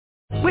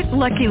With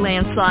Lucky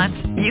Land Slots,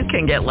 you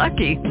can get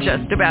lucky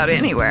just about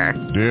anywhere.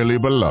 Dearly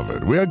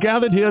beloved, we are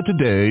gathered here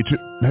today to...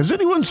 Has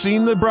anyone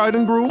seen the bride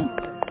and groom?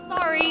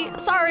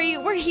 Sorry,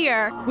 we're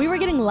here. We were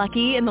getting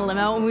lucky in the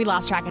limo and we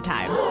lost track of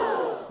time.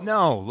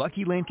 No,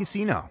 Lucky Land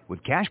Casino,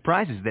 with cash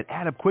prizes that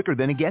add up quicker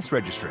than a guest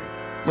registry.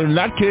 In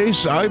that case,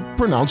 I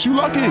pronounce you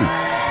lucky.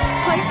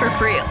 Play for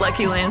free at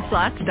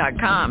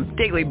LuckyLandSlots.com.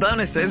 Daily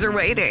bonuses are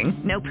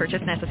waiting. No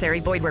purchase necessary.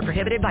 Void where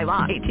prohibited by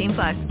law.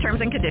 18+.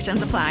 Terms and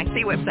conditions apply.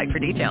 See website for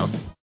details.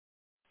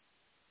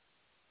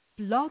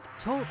 Blog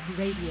Talk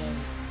Radio.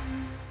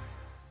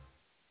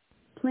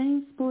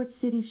 Playing Sports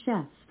City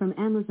Chefs from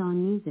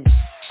Amazon Music.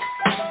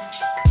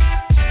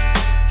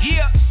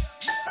 Yeah.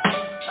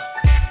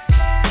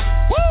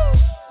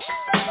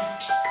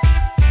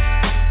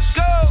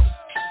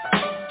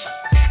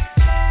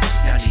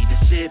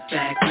 Sit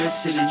back,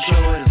 listen,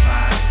 enjoy the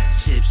vibe.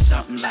 Sip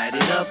something, light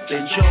it up,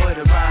 enjoy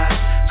the ride.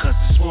 Cause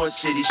the Sports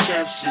City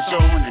Chefs is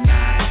on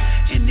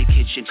tonight. In the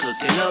kitchen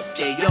cooking up,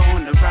 they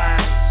on the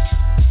rise.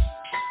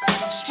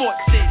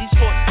 Sports City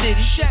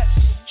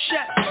Chefs,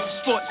 chefs.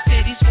 Sports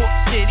City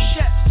chefs,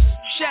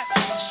 chefs.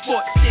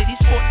 Sports City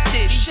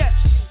chefs,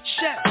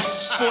 chefs.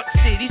 Sports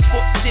City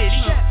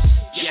chefs.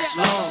 Yes,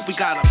 Lord, we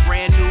got a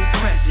brand new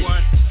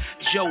president.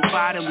 Joe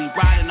Biden, we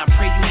riding, I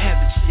pray you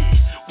heaven sent.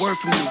 Word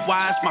from the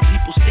wise, my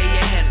people stay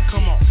ahead of it.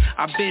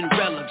 I've been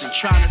relevant,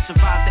 trying to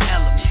survive the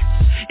elements.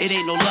 It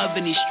ain't no love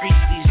in these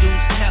streets, these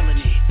dudes telling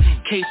it.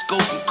 Case go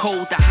from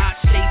cold to hot,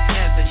 states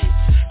evidence.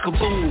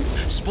 Kaboom,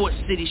 Sports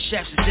City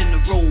Chefs is in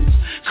the room.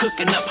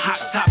 Cooking up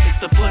hot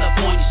topics to put up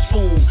on your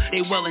spoon.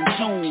 They well in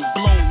tune,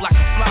 bloom like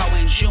a flower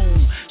in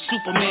June.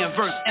 Superman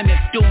vs.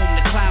 MF Doom,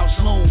 the clouds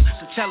loom.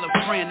 So tell a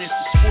friend it's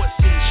the Sports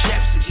City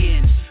Chefs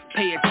again.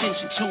 Pay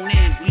attention, tune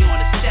in, we on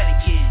the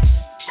set again.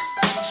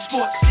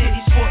 Sports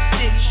City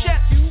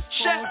Chefs,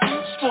 chefs.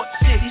 Sports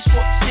City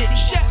chefs,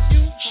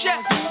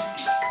 chefs.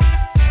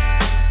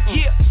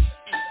 Yeah.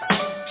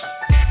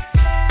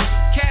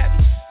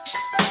 Cabby,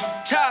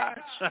 Taj.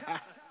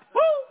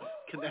 Woo!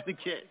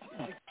 Connecticut.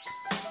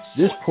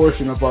 This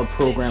portion of our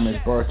program is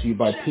brought to you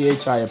by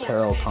PHI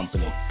Apparel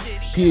Company.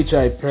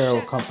 PHI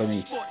Apparel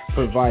Company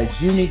provides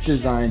unique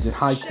designs and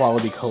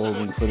high-quality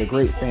clothing for the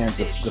great fans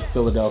of the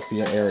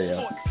Philadelphia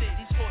area.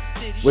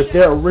 With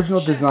their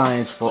original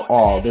designs for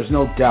all, there's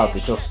no doubt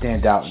that you'll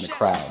stand out in the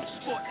crowd.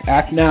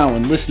 Act now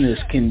and listeners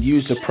can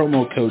use the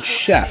promo code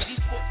CHEFS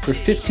for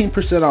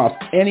 15% off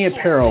any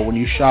apparel when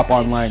you shop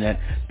online at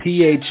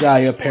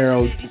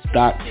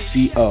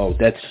phiapparel.co.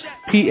 That's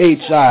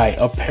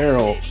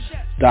phiapparel.co.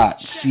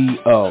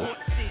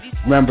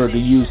 Remember to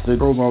use the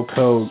promo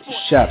code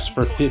CHEFS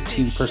for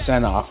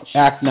 15% off.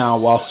 Act now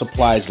while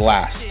supplies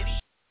last.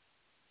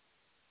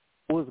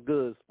 What's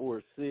good,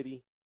 Sports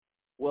City?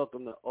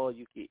 Welcome to All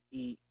You Can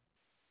Eat,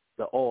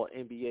 the All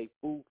NBA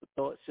Food for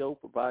Thought show,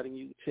 providing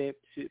you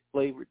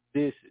championship-flavored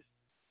dishes.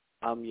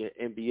 I'm your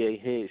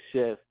NBA head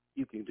chef.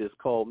 You can just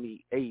call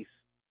me Ace.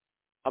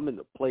 I'm in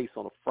the place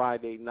on a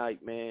Friday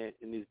night, man,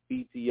 in this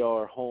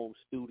BTR home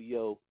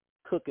studio,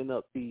 cooking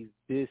up these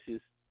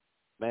dishes.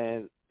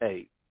 Man,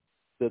 hey,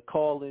 the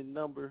call-in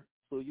number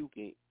so you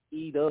can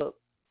eat up,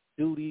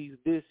 do these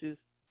dishes,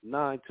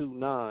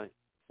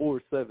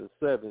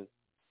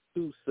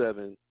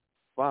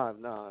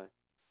 929-477-2759.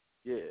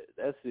 Yeah,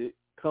 that's it.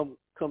 Come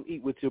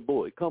eat with your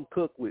boy. Come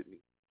cook with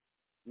me.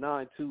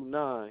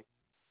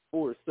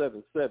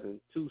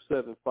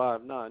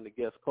 929-477-2759, the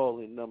guest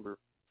call-in number.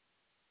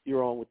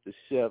 You're on with the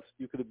chefs.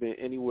 You could have been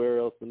anywhere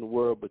else in the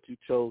world, but you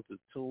chose to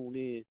tune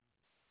in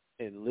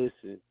and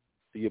listen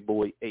to your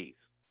boy Ace.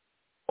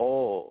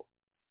 All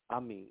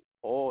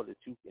that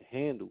you can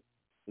handle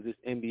for this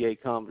NBA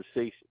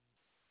conversation.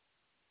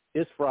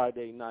 It's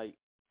Friday night,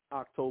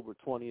 October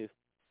 20th,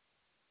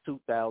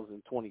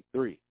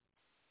 2023.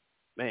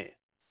 Man,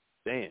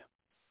 damn.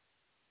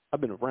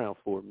 I've been around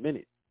for a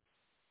minute.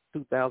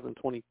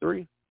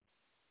 2023,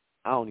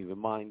 I don't even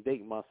mind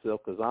dating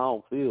myself because I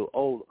don't feel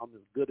old. I'm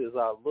as good as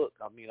I look.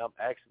 I mean, I'm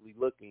actually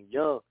looking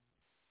young.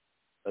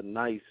 A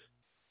nice,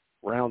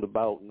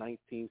 roundabout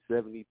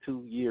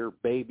 1972 year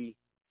baby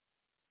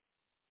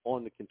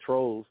on the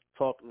controls,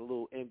 talking a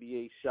little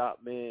NBA shop,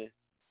 man.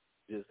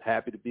 Just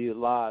happy to be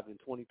alive in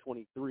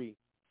 2023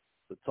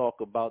 to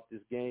talk about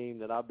this game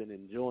that I've been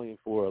enjoying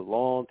for a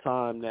long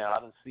time now. I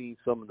done seen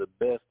some of the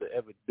best to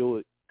ever do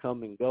it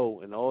come and go,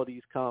 and all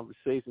these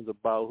conversations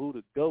about who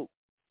the GOAT.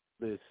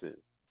 Listen,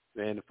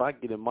 man, if I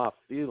get in my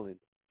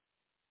feelings,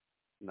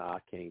 I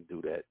can't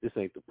do that. This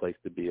ain't the place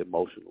to be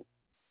emotional.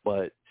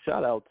 But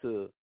shout out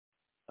to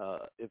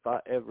if I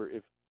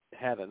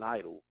had an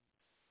idol,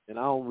 and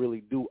I don't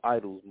really do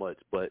idols much,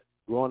 but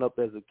growing up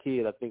as a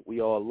kid, I think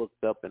we all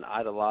looked up and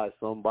idolized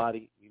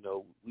somebody. You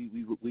know,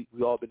 we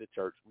all been to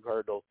church. We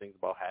heard those things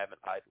about having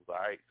idols, all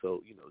right?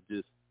 So,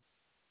 just,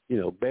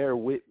 bear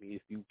with me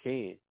if you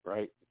can,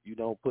 right? If you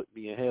don't put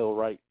me in hell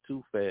right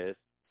too fast.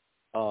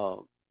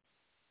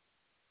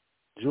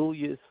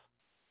 Julius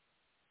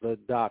the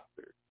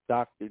Doctor,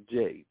 Dr.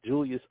 J,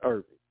 Julius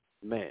Irving,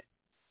 man.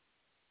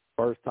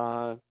 First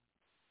time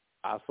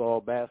I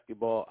saw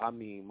basketball, I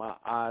mean, my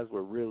eyes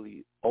were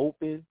really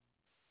open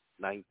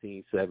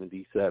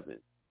 1977.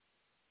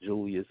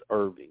 Julius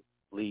Erving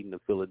leading the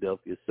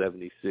Philadelphia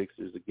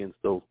 76ers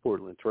against those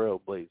Portland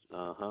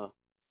Trailblazers.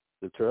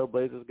 The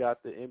Trailblazers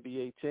got the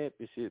NBA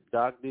championship.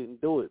 Doc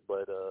didn't do it,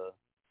 but,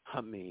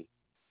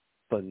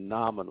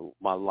 phenomenal.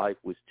 My life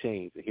was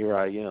changed. And here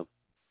I am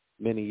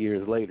many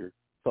years later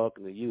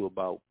talking to you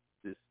about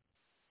this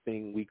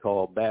thing we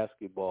call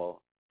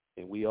basketball,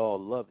 and we all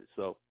love it.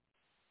 So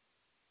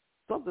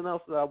something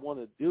else that I want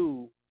to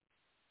do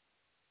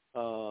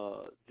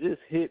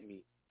just hit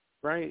me,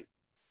 right?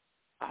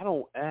 I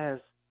don't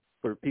ask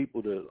for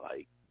people to,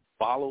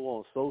 follow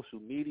on social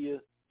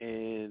media,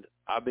 and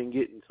I've been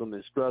getting some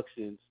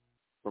instructions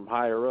from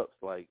higher-ups,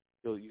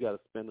 you got to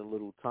spend a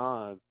little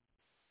time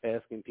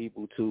asking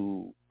people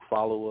to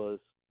follow us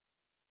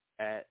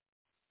at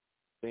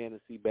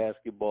Fantasy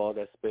Basketball.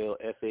 That's spelled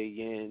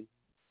FAN,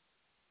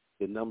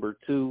 the number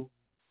 2,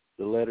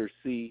 the letter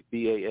C,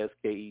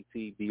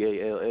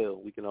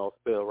 BASKETBALL. We can all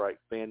spell right,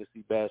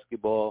 Fantasy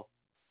Basketball,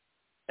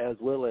 as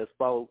well as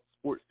follow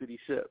Sports City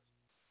Chefs.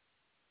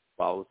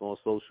 Follow us on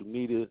social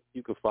media.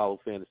 You can follow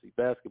Fantasy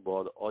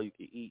Basketball, the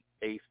all-you-can-eat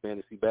ACE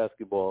Fantasy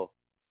Basketball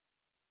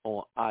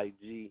on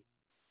IG.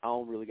 I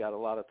don't really got a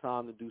lot of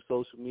time to do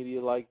social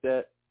media like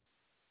that,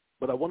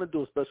 but I want to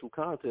do a special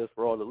contest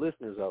for all the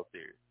listeners out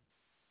there.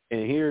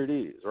 And here it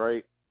is,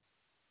 right?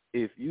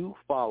 If you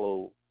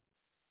follow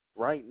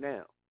right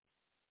now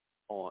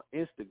on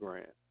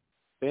Instagram,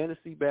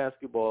 Fantasy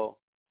Basketball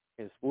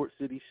and Sports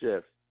City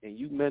Chefs, and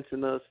you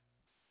mention us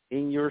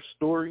in your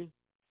story,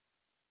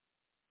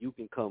 you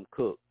can come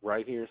cook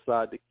right here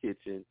inside the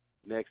kitchen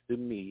next to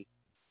me.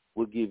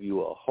 We'll give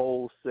you a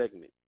whole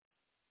segment,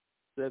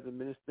 7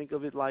 minutes. Think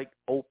of it like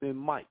open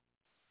mic.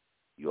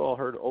 You all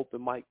heard of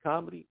open mic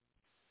comedy?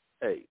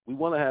 Hey, we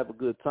want to have a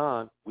good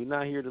time. We're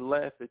not here to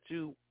laugh at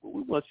you, but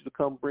we want you to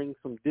come bring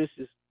some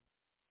dishes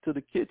to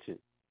the kitchen,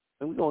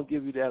 and we're going to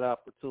give you that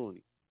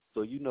opportunity.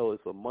 So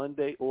it's a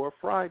Monday or a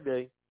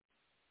Friday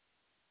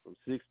from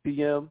 6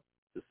 p.m.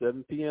 to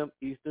 7 p.m.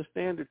 Eastern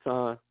Standard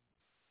Time.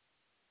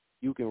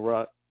 You can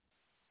rock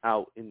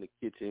out in the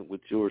kitchen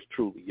with yours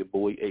truly, your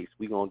boy Ace.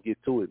 We're going to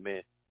get to it,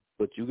 man.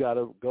 But you got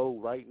to go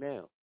right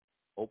now.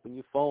 Open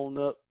your phone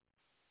up,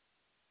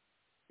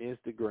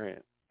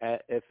 Instagram,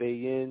 at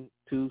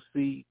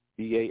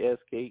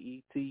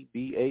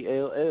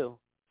FAN2CBASKETBALL,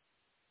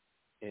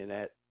 and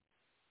at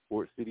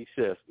Sports City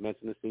Chefs.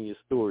 Mention this in your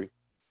story,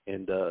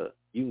 and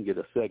you can get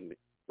a segment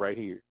right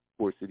here,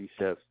 Sports City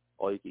Chefs,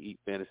 all you can eat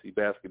fantasy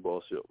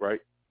basketball show,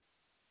 right?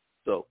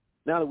 So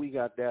now that we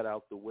got that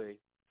out the way,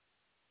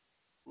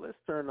 let's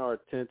turn our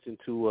attention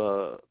to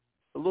a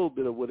little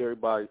bit of what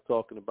everybody's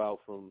talking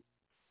about from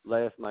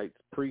last night's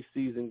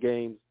preseason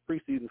games.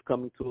 Preseason's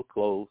coming to a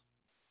close.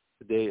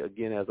 Today,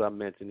 again, as I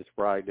mentioned, is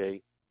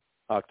Friday,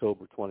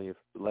 October 20th,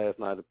 the last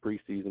night of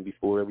preseason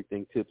before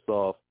everything tips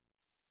off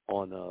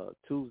on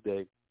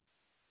Tuesday,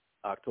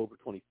 October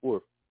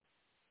 24th.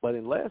 But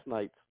in last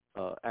night's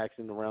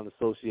action around the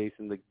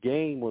association, the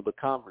game or the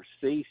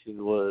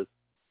conversation was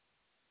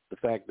the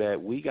fact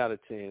that we got a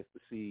chance to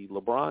see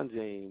LeBron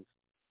James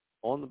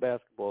on the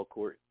basketball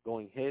court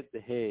going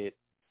head-to-head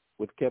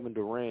with Kevin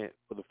Durant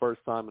for the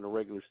first time in a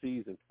regular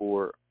season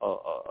for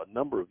a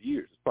number of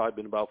years. It's probably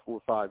been about 4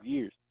 or 5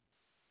 years.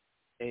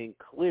 And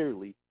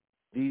clearly,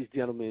 these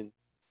gentlemen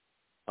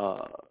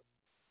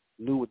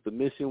knew what the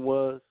mission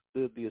was,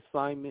 stood the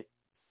assignment.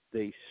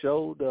 They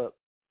showed up,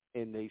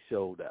 and they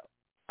showed out.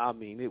 I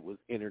mean, it was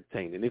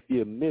entertaining. If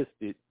you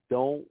missed it,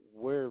 don't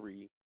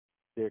worry.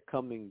 They're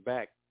coming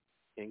back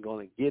and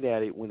going to get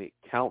at it when it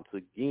counts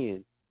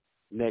again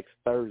next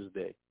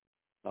Thursday.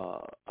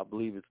 I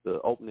believe it's the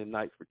opening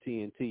night for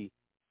TNT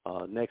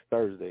next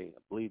Thursday. I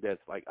believe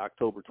that's like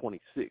October 26th,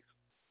 if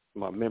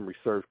my memory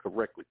serves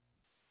correctly.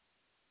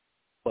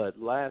 But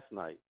last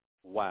night,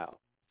 wow,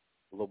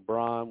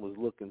 LeBron was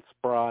looking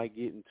spry,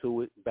 getting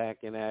to it,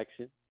 back in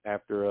action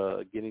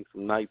after getting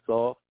some nights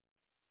off.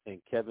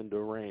 And Kevin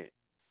Durant,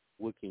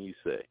 what can you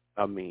say?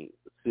 I mean,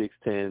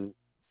 6'10",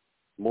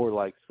 more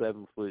like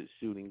 7-foot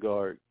shooting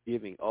guard,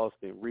 giving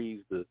Austin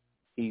Reeves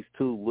he's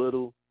too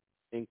little.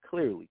 And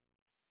clearly,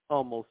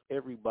 almost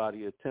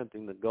everybody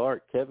attempting to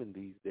guard Kevin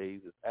these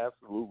days is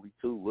absolutely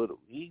too little.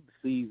 He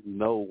sees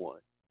no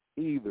one.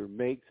 He either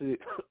makes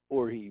it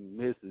or he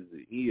misses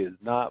it. He is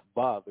not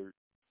bothered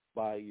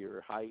by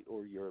your height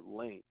or your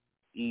length.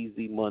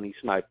 Easy money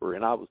sniper.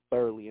 And I was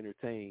thoroughly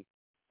entertained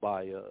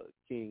by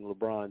King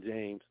LeBron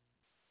James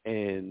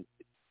and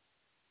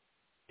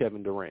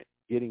Kevin Durant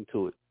getting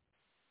to it.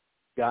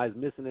 Guys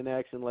missing in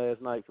action last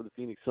night for the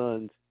Phoenix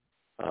Suns.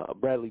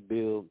 Bradley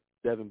Beal,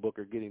 Devin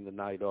Booker getting the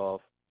night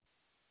off.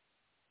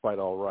 Quite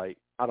all right.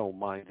 I don't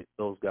mind it.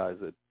 Those guys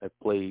that have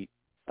played,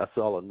 I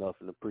saw enough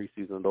in the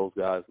preseason of those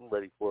guys. I'm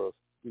ready for us,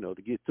 to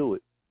get to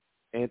it.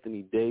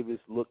 Anthony Davis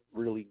looked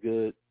really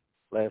good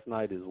last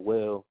night as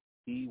well.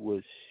 He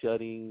was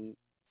shutting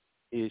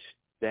Ish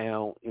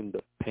down in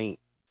the paint.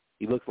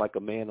 He looks like a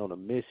man on a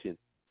mission.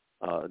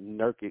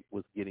 Nurkic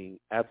was getting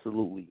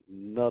absolutely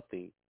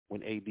nothing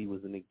when AD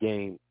was in the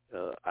game.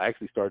 I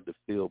actually started to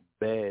feel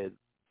bad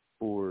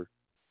for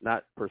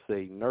not per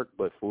se Nurk,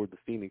 but for the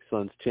Phoenix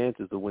Suns'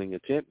 chances of winning a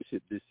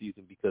championship this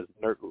season, because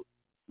Nurk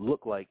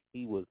looked like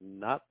he was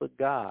not the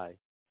guy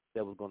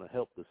that was going to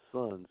help the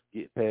Suns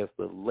get past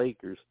the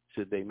Lakers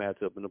should they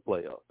match up in the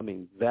playoffs. I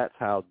mean, that's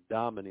how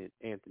dominant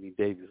Anthony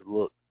Davis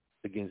looked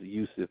against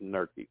Yusuf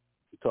Nurkic.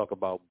 You talk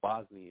about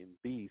Bosnian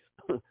beast.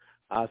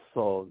 I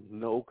saw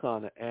no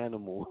kind of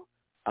animal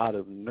out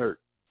of Nurk.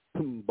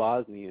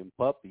 Bosnian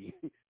puppy.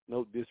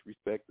 No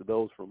disrespect to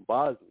those from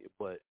Bosnia,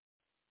 but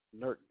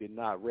Nurk did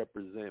not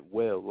represent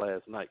well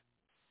last night.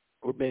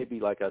 Or maybe,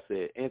 like I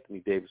said,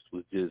 Anthony Davis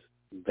was just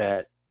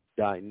that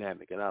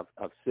dynamic. And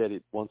I've said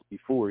it once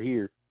before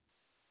here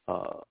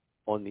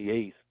on the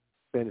AYCE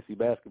Fantasy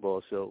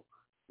Basketball Show.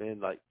 Man,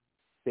 like,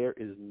 there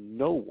is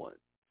no one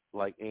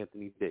like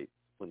Anthony Davis.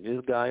 When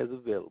this guy is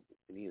available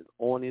and he is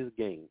on his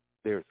game,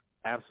 there's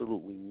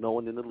absolutely no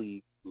one in the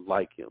league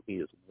like him. He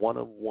is one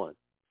of one,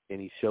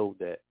 and he showed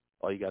that.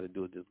 All you got to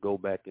do is just go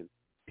back and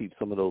peep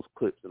some of those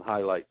clips and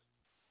highlights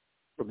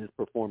from his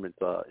performance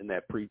in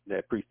that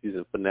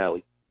preseason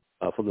finale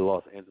from the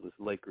Los Angeles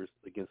Lakers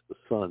against the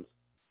Suns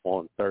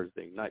on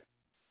Thursday night.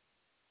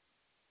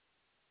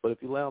 But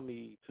if you allow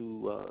me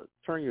to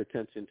turn your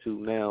attention to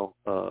now,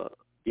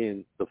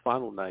 again, the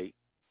final night,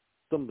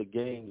 some of the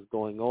games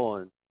going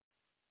on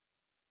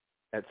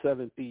at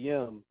 7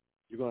 p.m.,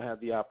 you're going to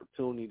have the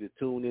opportunity to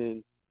tune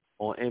in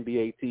on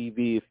NBA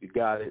TV if you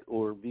got it,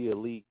 or via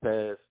League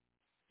Pass,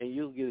 and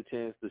you'll get a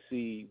chance to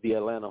see the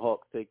Atlanta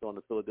Hawks take on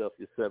the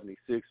Philadelphia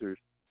 76ers.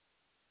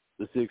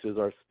 The Sixers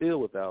are still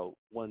without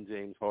one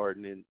James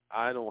Harden, and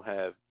I don't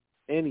have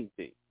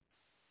anything,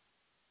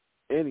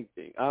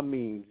 I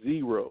mean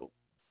zero,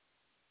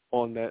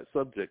 on that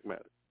subject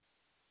matter.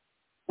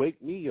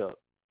 Wake me up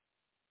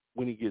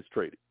when he gets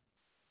traded.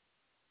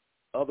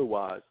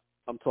 Otherwise,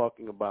 I'm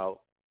talking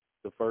about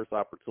the first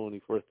opportunity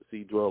for us to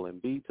see Joel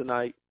Embiid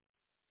tonight.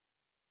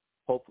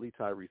 Hopefully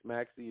Tyrese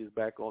Maxey is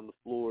back on the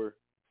floor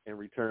and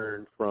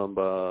return from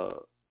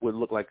what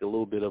looked like a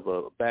little bit of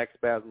a back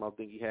spasm I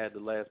think he had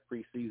the last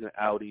preseason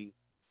outing.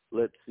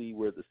 Let's see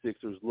where the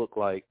Sixers look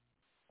like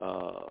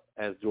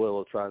as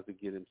Joel tries to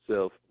get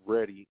himself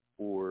ready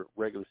for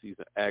regular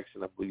season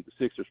action. I believe the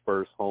Sixers'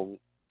 first home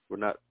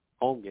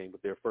game,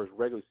 but their first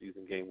regular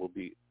season game will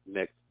be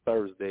next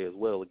Thursday as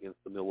well against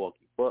the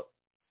Milwaukee Bucks.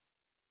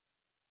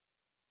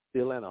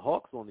 The Atlanta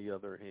Hawks, on the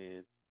other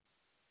hand,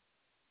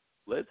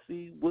 let's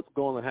see what's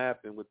going to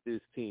happen with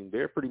this team.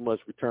 They're pretty much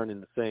returning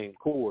the same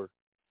core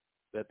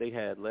that they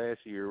had last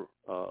year,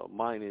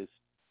 minus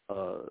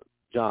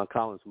John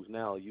Collins, who's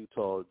now a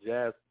Utah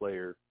Jazz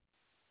player.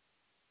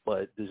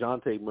 But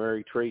DeJounte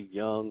Murray, Trae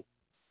Young,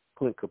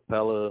 Clint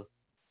Capella,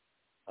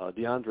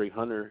 DeAndre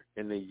Hunter,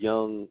 and the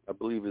young, I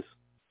believe it's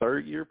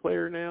third-year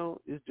player now,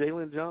 is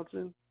Jalen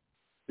Johnson.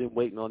 Been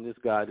waiting on this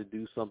guy to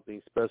do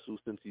something special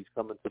since he's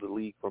coming to the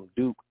league from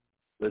Duke.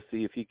 Let's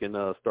see if he can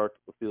start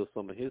to fulfill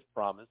some of his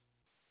promise.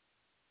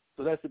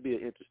 So that should be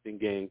an interesting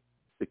game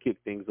to kick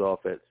things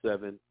off at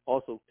 7.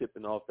 Also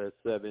tipping off at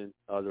 7,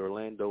 the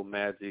Orlando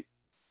Magic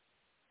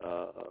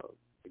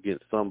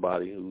against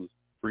somebody who's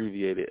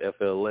abbreviated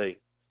FLA,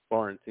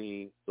 foreign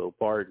team. So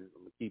pardon,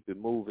 I'm going to keep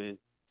it moving.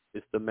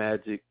 It's the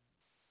Magic.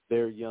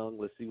 They're young.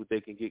 Let's see what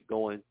they can get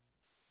going.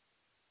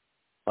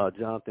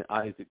 Jonathan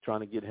Isaac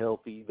trying to get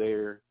healthy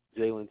there.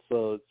 Jalen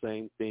Suggs,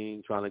 same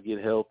thing, trying to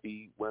get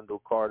healthy.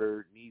 Wendell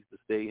Carter needs to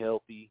stay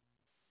healthy.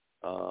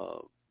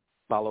 Paolo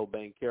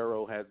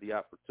Banchero had the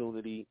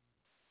opportunity,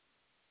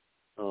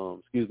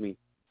 during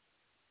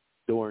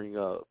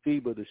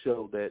FIBA to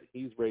show that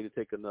he's ready to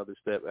take another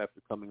step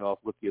after coming off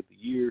Rookie of the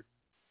Year.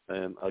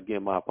 And,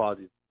 again, my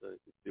apologies,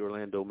 the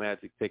Orlando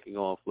Magic taking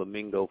on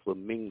Flamingo.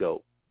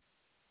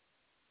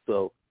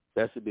 So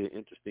that should be an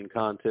interesting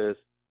contest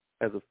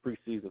as a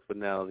preseason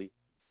finale.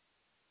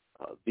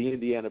 The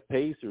Indiana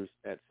Pacers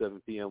at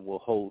 7 p.m. will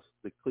host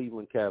the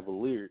Cleveland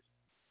Cavaliers.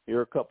 Here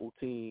are a couple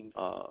teams.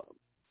 I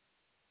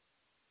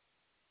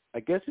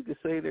guess you could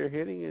say they're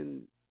heading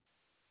in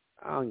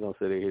 – I'm going to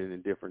say they're heading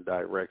in different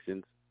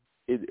directions.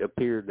 It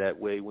appeared that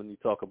way when you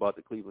talk about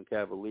the Cleveland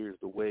Cavaliers,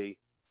 the way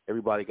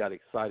everybody got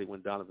excited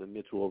when Donovan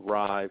Mitchell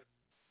arrived.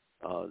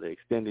 They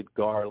extended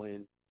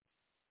Garland.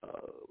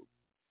 Evan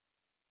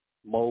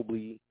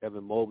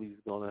Mobley's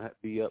going to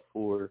be up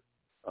for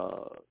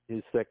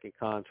his second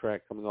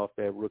contract coming off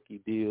that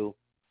rookie deal.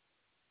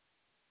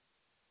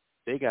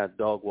 They got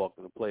dog walked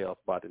in the playoffs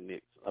by the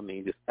Knicks. I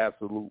mean, just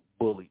absolute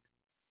bullies,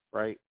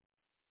 right?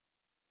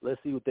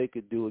 Let's see what they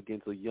could do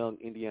against a young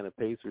Indiana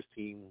Pacers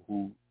team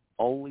who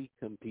only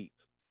competes.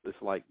 It's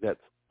like that's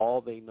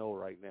all they know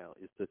right now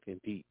is to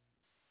compete.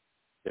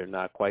 They're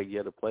not quite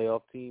yet a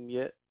playoff team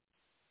yet.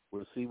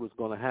 We'll see what's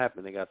going to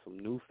happen. They got some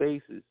new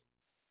faces.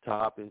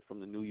 Toppin from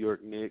the New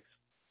York Knicks.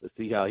 Let's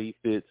see how he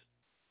fits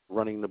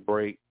running the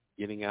break,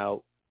 getting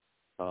out,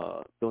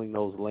 filling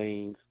those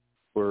lanes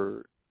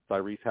for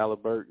Tyrese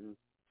Halliburton.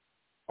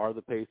 Are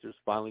the Pacers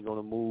finally going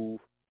to move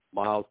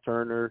Miles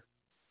Turner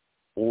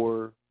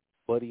or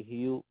Buddy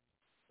Hield?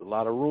 A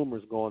lot of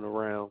rumors going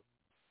around.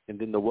 And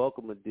then the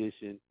welcome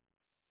addition,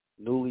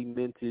 newly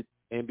minted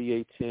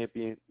NBA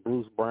champion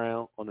Bruce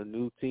Brown on a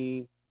new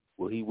team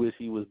Will he wish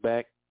he was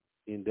back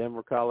in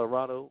Denver,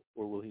 Colorado,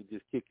 or will he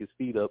just kick his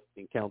feet up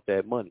and count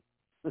that money?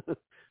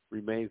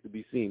 Remains to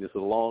be seen. It's a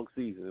long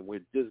season, and we're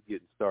just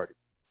getting started.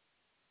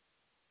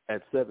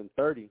 At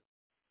 7:30,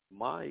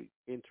 my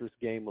interest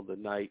game of the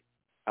night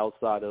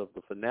outside of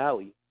the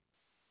finale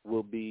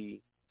will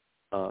be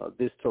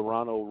this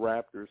Toronto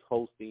Raptors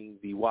hosting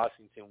the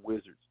Washington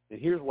Wizards.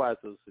 And here's why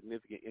it's of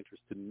significant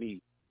interest to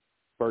me.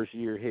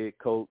 First-year head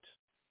coach,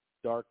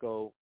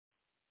 Darko,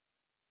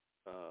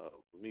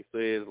 let me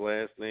say his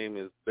last name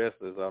as best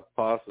as I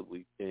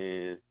possibly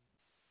can.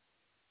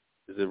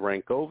 Is it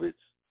Rankovic?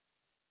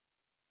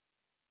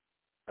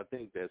 I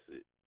think that's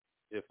it.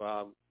 If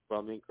I'm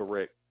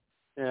incorrect,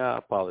 I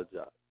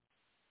apologize.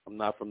 I'm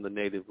not from the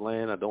native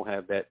land. I don't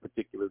have that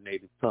particular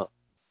native tongue.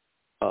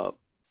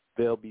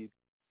 They'll be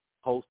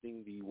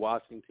hosting the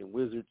Washington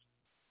Wizards,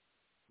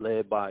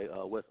 led by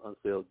Wes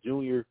Unseld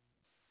Jr.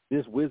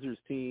 This Wizards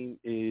team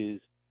is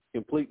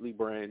completely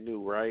brand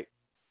new, right?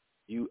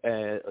 You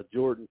add a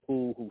Jordan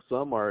Poole, who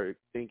some are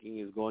thinking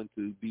is going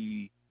to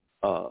be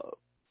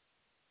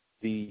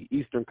the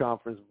Eastern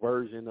Conference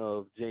version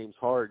of James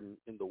Harden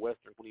in the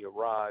Western when he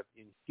arrived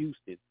in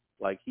Houston.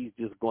 Like, he's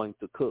just going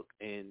to cook.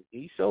 And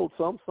he showed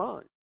some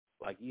signs.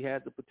 Like, he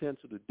had the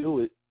potential to do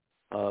it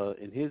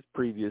in his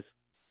previous –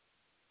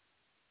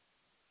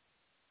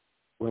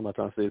 what am I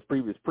trying to say? His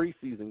previous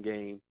preseason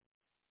game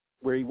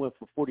where he went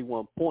for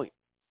 41 points,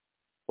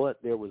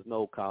 but there was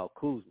no Kyle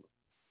Kuzma.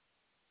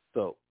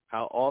 So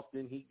how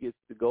often he gets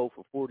to go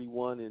for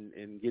 41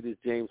 and get his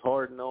James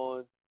Harden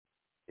on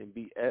and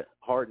be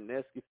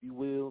Harden-esque, if you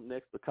will,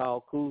 next to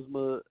Kyle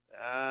Kuzma,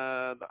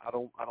 I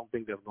don't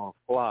think that's going to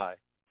fly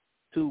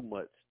too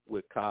much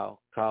with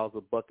Kyle. Kyle's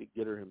a bucket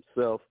getter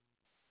himself,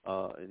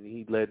 and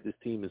he led this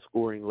team in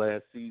scoring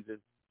last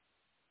season.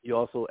 You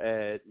also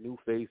add new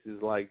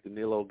faces like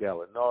Danilo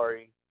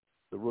Gallinari,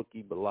 the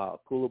rookie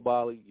Bilal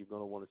Coulibaly. You're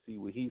going to want to see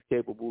what he's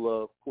capable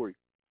of. Corey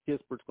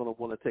Kispert's going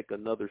to want to take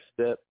another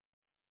step,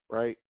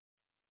 right?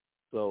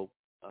 So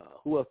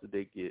who else did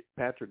they get?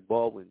 Patrick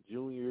Baldwin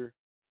Jr.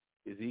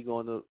 Is he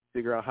going to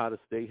figure out how to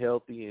stay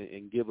healthy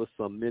and give us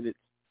some minutes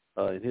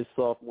in his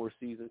sophomore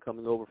season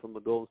coming over from the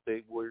Golden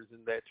State Warriors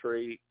in that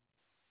trade?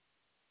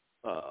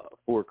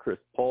 For Chris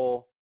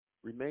Paul,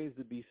 remains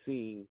to be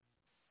seen.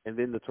 And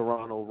then the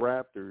Toronto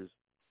Raptors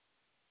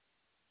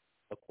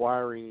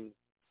acquiring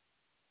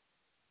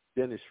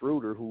Dennis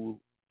Schroeder, who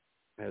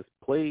has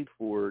played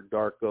for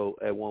Darko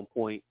at one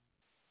point.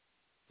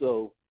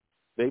 So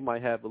they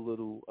might have a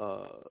little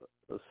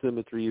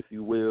symmetry, if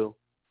you will.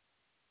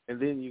 And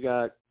then you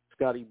got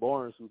Scotty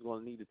Barnes, who's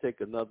going to need to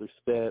take another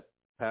step.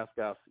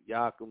 Pascal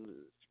Siakam,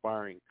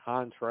 expiring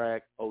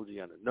contract. OG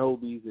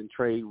Anunoby's in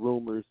trade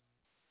rumors.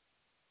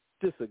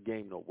 Just a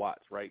game to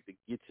watch, right, to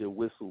get your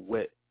whistle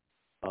wet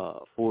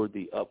for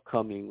the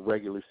upcoming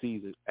regular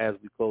season as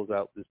we close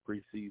out this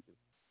preseason.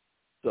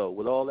 So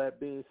with all that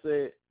being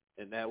said,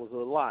 and that was a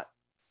lot,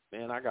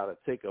 man, I got to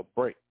take a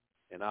break,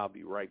 and I'll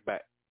be right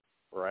back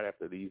right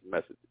after these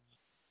messages.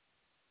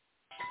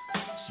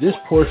 This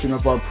portion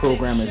of our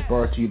program is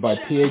brought to you by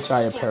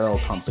PHI Apparel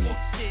Company.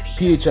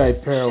 PHI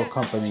Apparel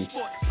Company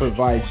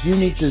provides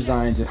unique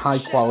designs and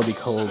high-quality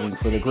clothing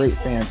for the great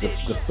fans of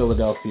the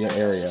Philadelphia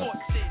area.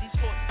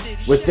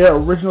 With their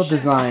original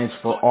designs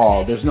for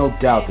all, there's no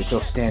doubt that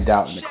you'll stand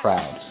out in the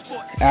crowd.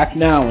 Act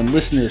now and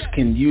listeners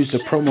can use the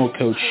promo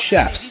code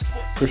CHEFS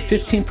for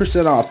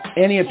 15% off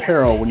any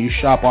apparel when you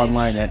shop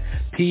online at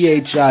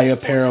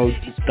phiapparel.co.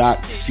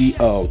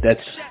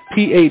 That's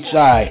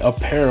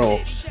phiapparel.co.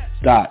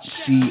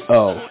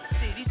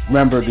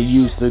 Remember to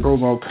use the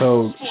promo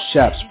code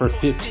CHEFS for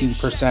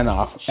 15%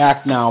 off.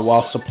 Act now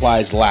while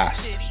supplies last.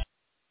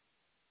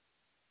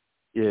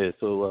 Yeah,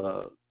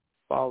 so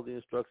follow the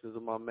instructions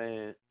of my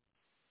man,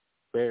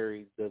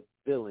 Barry, the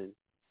villain,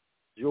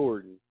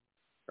 Jordan,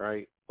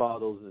 right? Follow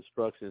those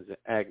instructions and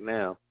act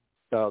now.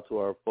 Shout out to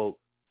our folks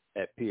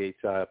at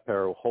PHI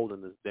Apparel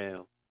holding us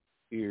down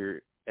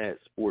here at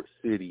Sports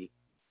City.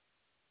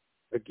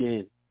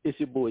 Again, it's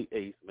your boy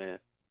Ace, man.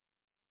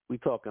 We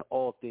talking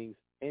all things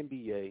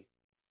NBA,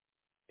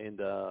 and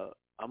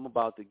I'm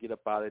about to get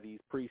up out of these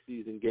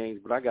preseason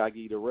games, but I got to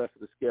give you the rest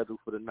of the schedule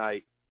for the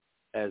night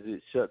as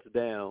it shuts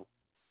down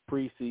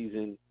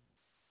preseason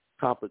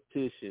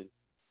competition,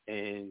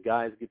 and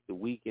guys get the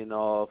weekend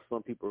off.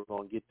 Some people are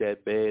going to get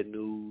that bad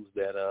news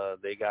that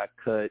they got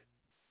cut.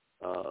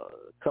 A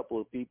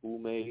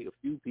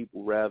few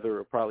people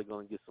are probably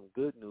going to get some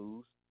good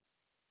news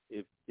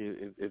if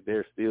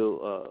they're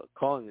still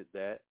calling it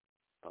that.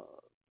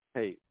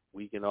 Hey,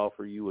 we can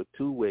offer you a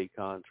two-way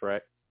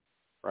contract,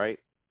 right?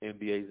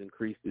 NBA's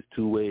increased its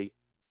two-way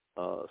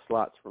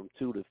slots from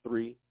 2 to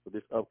 3 for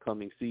this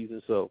upcoming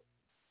season, so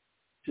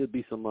should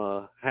be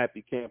some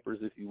happy campers,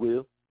 if you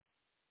will.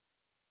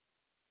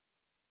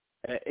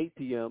 At 8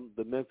 p.m.,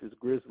 the Memphis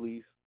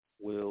Grizzlies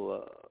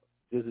will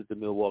visit the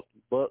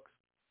Milwaukee Bucks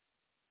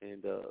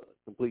and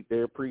complete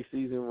their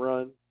preseason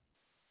run.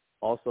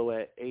 Also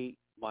at 8,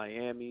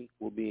 Miami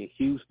will be in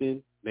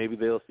Houston. Maybe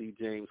they'll see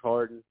James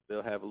Harden.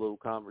 They'll have a little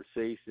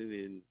conversation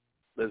and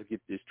let's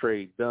get this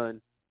trade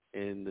done.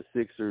 and the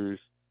Sixers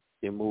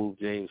can move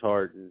James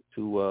Harden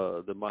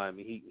to the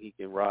Miami Heat, he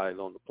can ride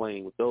on the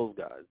plane with those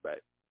guys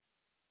back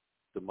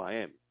to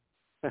Miami.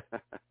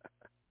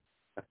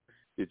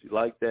 Did you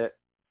like that?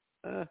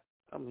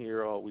 I'm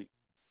here all week,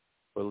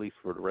 or at least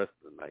for the rest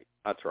of the night.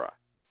 I try.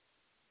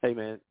 Hey,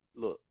 man,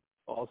 look,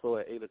 also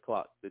at 8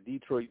 o'clock, the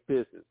Detroit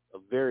Pistons, a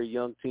very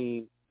young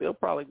team. They're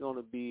probably going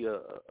to be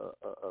a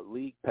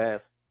league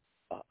pass,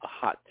 a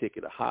hot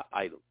ticket, a hot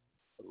item.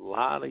 A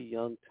lot of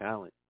young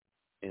talent,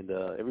 and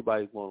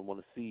everybody's going to want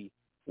to see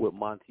what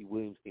Monty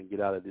Williams can get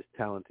out of this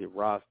talented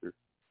roster.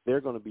 They're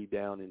going to be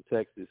down in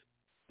Texas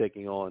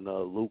taking on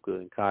Luka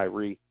and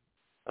Kyrie,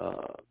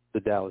 the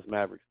Dallas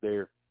Mavericks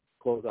there,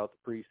 close out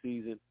the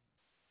preseason.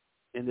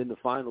 And then the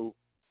final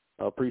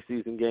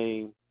preseason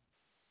game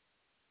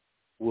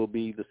will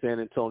be the San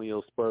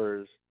Antonio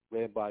Spurs,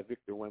 led by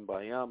Victor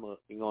Wembanyama,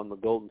 taking on the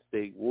Golden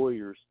State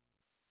Warriors.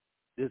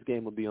 This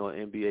game will be on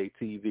NBA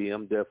TV.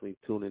 I'm definitely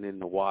tuning in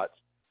to watch.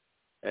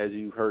 As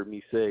you've heard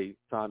me say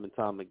time and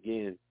time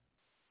again,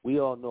 we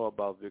all know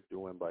about Victor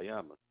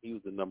Wembanyama. He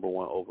was the number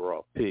 1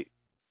 overall pick.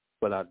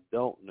 But I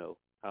don't know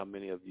how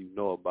many of you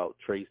know about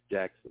Trace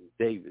Jackson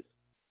Davis.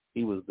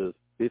 He was the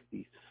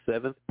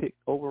 57th pick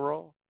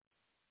overall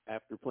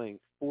after playing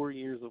 4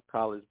 years of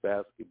college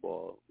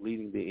basketball,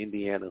 leading the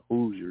Indiana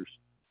Hoosiers,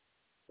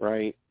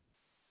 right?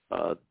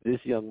 This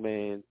young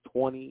man,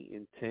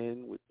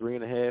 20-10 with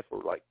 3.5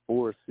 or like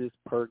 4 assists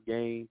per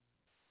game,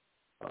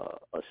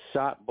 a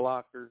shot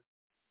blocker,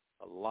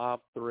 a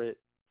lob threat,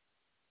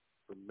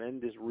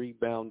 tremendous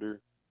rebounder,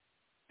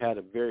 had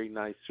a very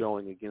nice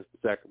showing against the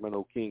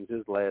Sacramento Kings.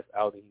 His last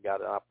outing, he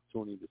got an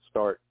opportunity to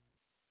start,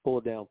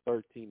 pulled down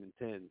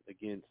 13-10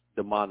 against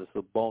Domantas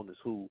Sabonis,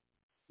 who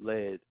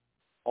led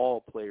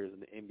all players in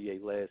the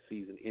NBA last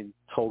season in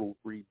total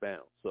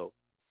rebounds. So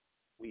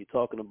when you're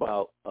talking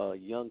about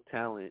young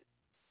talent,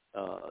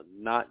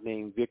 not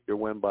named Victor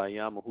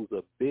Wembanyama, who's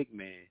a big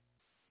man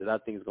that I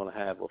think is going to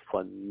have a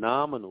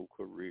phenomenal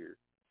career,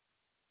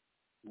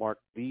 mark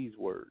these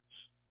words,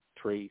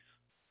 Trace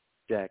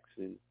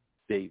Jackson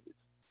Davis.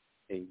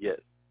 And yes,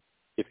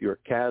 if you're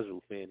a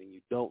casual fan and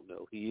you don't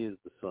know, he is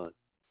the son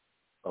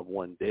of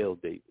one Dale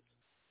Davis,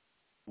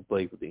 who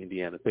played for the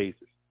Indiana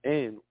Pacers,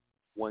 and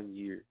 1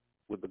 year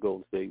with the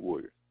Golden State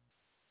Warriors.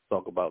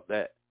 Talk about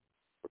that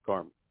for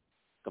Karma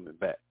coming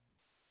back.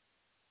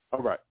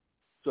 All right,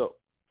 so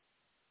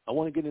I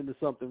want to get into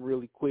something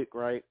really quick,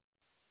 right?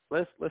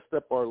 Let's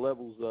step our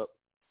levels up.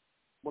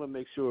 I want to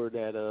make sure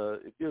that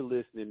if you're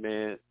listening,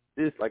 man,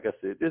 this, like I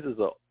said, this is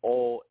an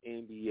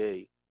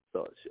all-NBA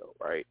stud show,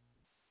 right?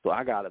 So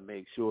I got to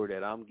make sure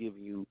that I'm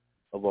giving you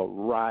a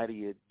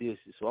variety of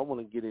dishes. So I want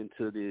to get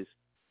into this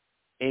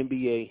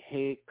NBA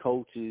head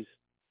coaches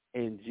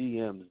and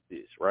GMs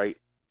dish, right?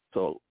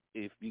 So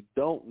if you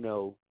don't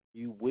know,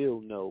 you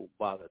will know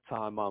by the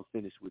time I'm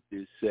finished with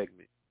this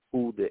segment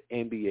who the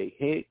NBA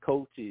head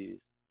coach is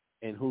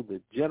and who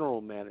the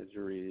general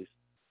manager is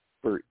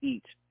for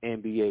each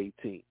NBA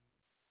team.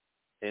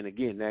 And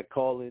again, that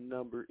call-in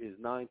number is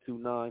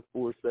 929-477-2759.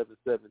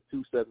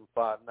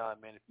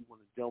 Man, if you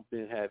want to jump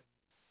in, have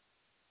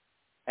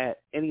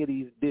at any of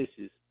these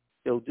dishes,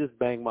 just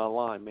bang my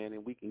line, man,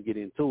 and we can get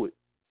into it.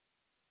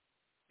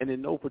 And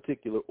in no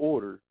particular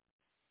order,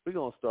 we're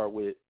going to start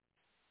with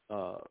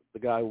the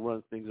guy who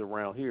runs things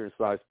around here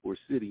inside Sports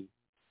City,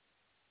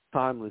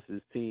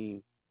 Timeless's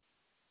team,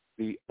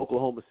 the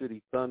Oklahoma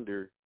City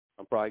Thunder.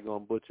 I'm probably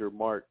going to butcher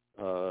Mark's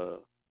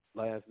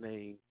last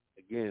name.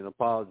 Again,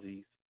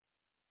 apologies.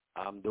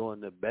 I'm doing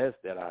the best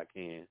that I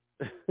can.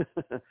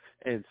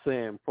 And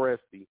Sam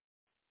Presti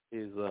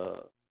is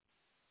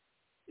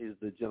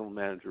the general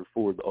manager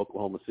for the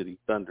Oklahoma City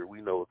Thunder.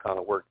 We know what kind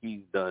of work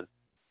he's done.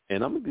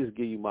 And I'm going to just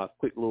give you my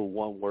quick little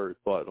one-word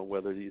thought on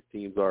whether these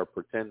teams are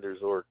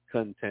pretenders or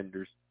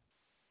contenders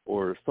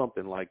or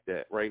something like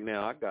that. Right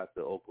now, I got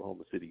the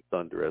Oklahoma City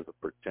Thunder as a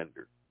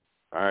pretender.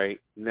 All right,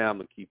 now I'm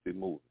going to keep it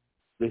moving.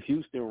 The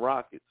Houston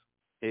Rockets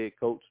head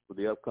coach for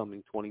the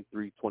upcoming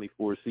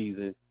 23-24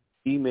 season,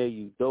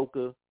 Ime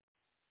Udoka.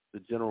 The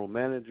general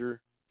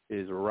manager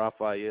is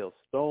Raphael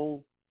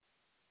Stone.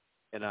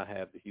 And I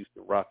have the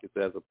Houston Rockets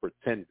as a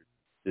pretender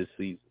this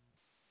season.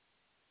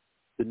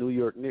 The New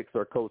York Knicks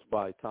are coached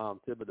by Tom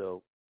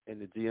Thibodeau,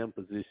 and the GM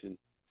position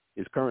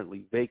is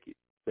currently vacant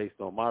based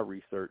on my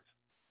research,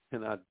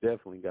 and I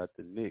definitely got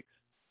the Knicks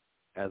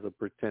as a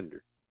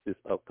pretender this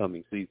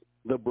upcoming season.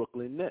 The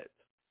Brooklyn Nets,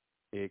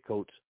 head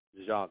coach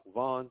Jacques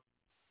Vaughn,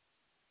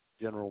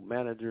 general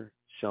manager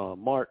Sean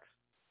Marks,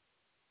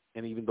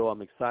 and even though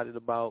I'm excited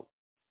about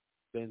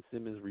Ben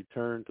Simmons'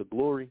 return to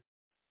glory,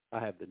 I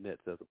have the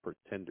Nets as a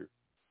pretender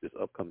this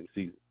upcoming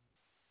season.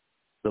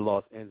 The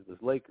Los Angeles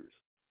Lakers,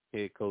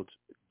 head coach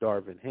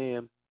Darvin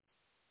Ham.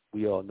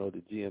 We all know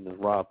the GM is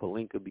Rob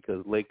Pelinka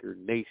because Laker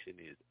Nation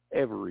is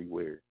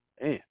everywhere.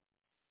 Man,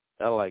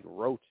 I like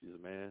roaches,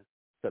 man.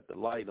 Cut the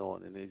light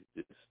on and it's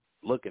just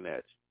looking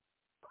at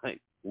you.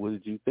 Like, what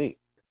did you think?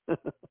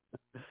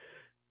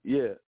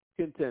 Yeah,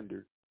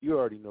 contender. You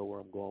already know where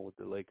I'm going with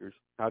the Lakers.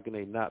 How can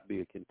they not be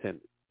a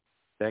contender?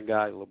 That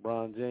guy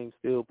LeBron James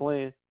still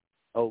playing?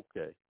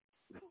 Okay.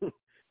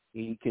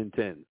 He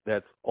contends.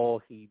 That's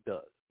all he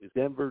does. It's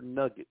Denver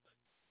Nuggets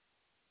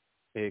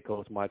head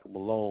coach Michael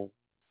Malone.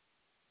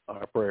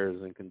 Our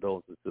prayers and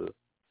condolences to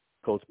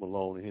Coach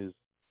Malone and his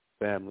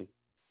family,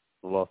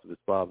 the loss of his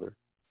father.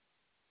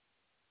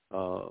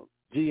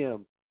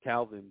 GM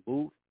Calvin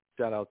Booth,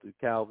 shout out to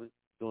Calvin,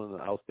 doing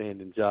an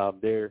outstanding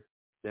job there.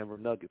 Denver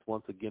Nuggets,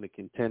 once again a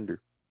contender.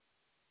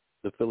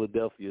 The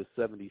Philadelphia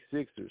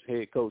 76ers,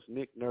 head coach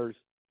Nick Nurse,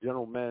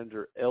 general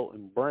manager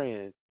Elton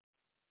Brand.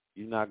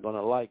 You're not going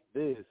to like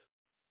this.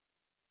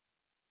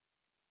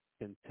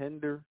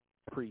 Contender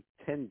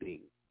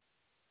pretending.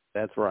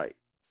 That's right.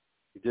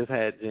 You just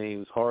had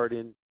James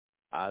Harden.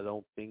 I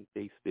don't think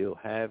they still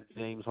have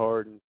James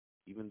Harden,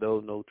 even though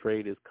no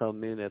trade has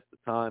come in at the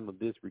time of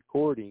this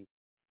recording.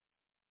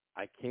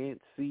 I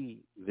can't see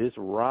this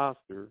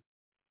roster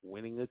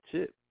winning a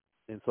chip.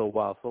 And so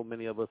while so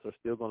many of us are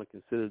still going to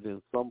consider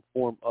them some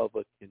form of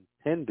a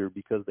contender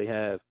because they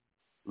have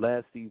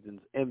last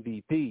season's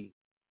MVP,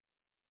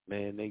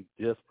 man, they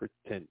just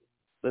pretended.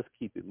 Let's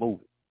keep it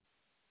moving.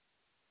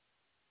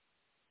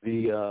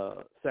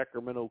 The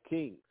Sacramento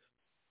Kings,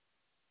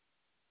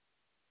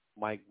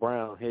 Mike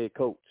Brown, head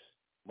coach,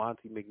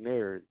 Monty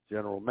McNair,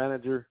 general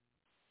manager.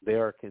 They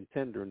are a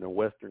contender in the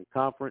Western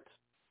Conference.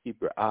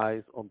 Keep your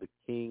eyes on the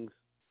Kings.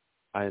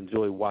 I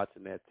enjoy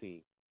watching that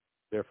team.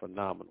 They're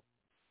phenomenal.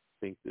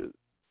 I think the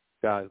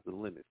sky's the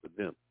limit for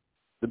them.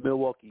 The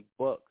Milwaukee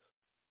Bucks,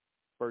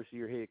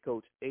 first-year head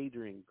coach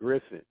Adrian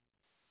Griffin,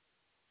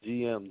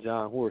 GM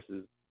John Horst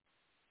has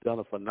done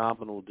a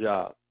phenomenal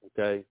job,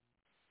 okay,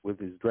 with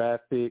his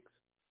draft picks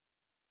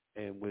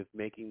and with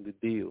making the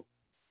deal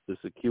to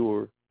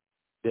secure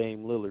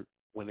Dame Lillard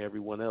when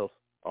everyone else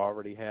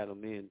already had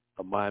him in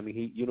a Miami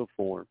Heat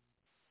uniform.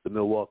 The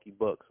Milwaukee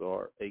Bucks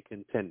are a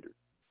contender.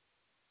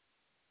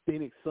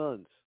 Phoenix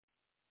Suns,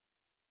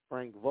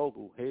 Frank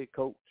Vogel, head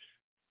coach.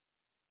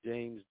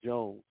 James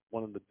Jones,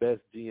 one of the best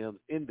GMs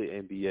in the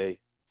NBA.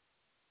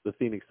 The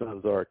Phoenix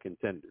Suns are a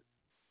contender.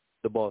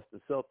 The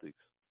Boston Celtics,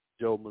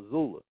 Joe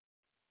Mazzulla.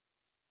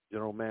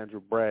 General manager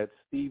Brad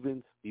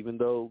Stevens, even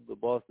though the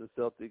Boston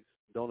Celtics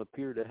don't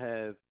appear to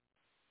have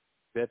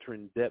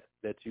veteran depth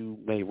that you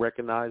may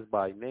recognize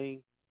by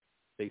name,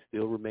 they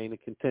still remain a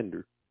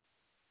contender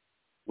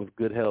with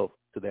good health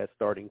to that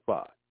starting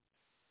five.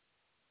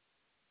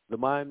 The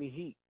Miami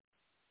Heat,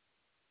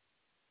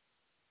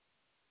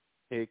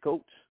 head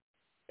coach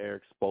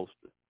Eric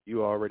Spoelstra,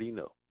 you already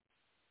know,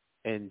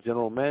 and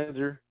general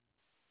manager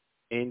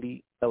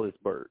Andy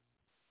Ellisberg.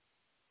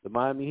 The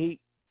Miami Heat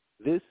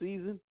this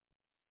season,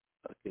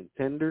 a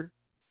contender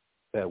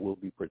that will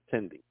be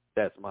pretending.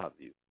 That's my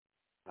view.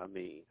 I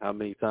mean, how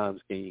many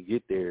times can you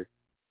get there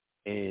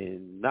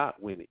and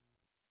not win it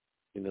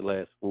in the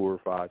last 4 or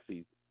 5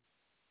 seasons?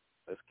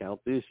 Let's count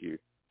this year.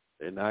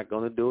 They're not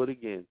going to do it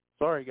again.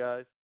 Sorry,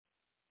 guys,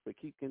 but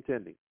keep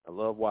contending. I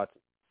love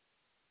watching.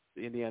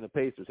 The Indiana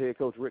Pacers, head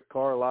coach Rick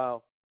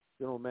Carlisle,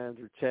 general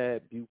manager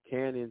Chad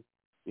Buchanan.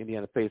 The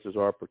Indiana Pacers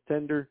are a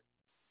pretender.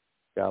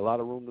 Got a lot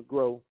of room to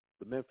grow.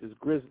 The Memphis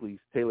Grizzlies,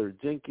 Taylor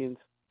Jenkins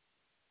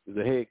is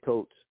the head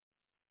coach.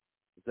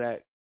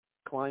 Zach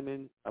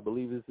Kleiman, I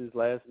believe is his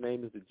last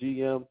name, is the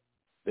GM.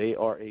 They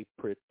are a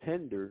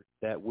pretender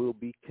that will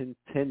be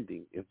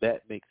contending, if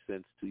that makes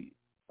sense to you.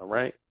 All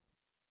right?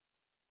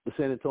 The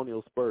San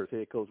Antonio Spurs,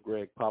 head coach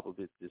Greg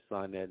Popovich just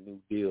signed that new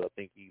deal. I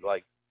think he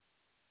likes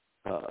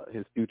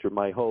his future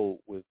might hold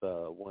with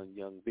one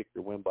young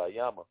Victor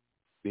Wembanyama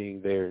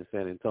being there in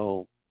San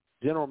Antonio.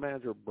 General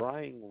manager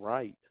Brian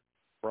Wright,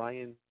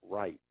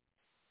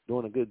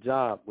 doing a good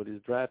job with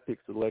his draft pick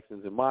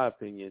selections, in my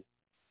opinion,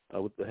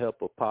 with the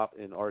help of Pop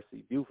and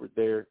R.C. Buford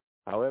there.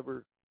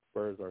 However,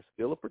 Spurs are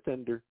still a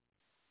pretender.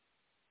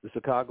 The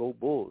Chicago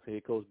Bulls,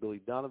 head coach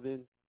Billy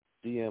Donovan,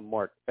 GM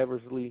Mark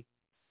Eversley.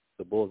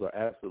 The Bulls are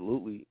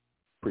absolutely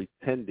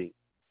pretending.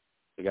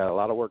 They got a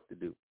lot of work to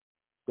do.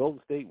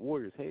 Golden State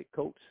Warriors head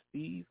coach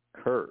Steve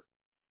Kerr,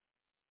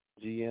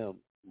 GM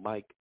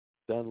Mike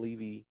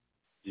Dunleavy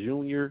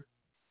Jr.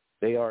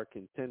 They are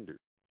contenders.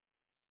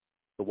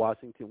 The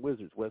Washington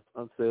Wizards, Wes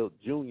Unseld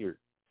Jr.,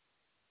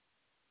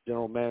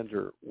 general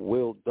manager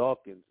Will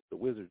Dawkins. The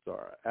Wizards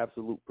are an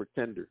absolute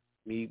pretender.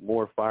 Need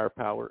more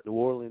firepower. New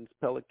Orleans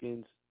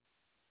Pelicans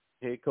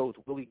head coach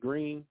Willie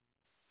Green,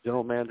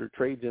 general manager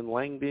Trajan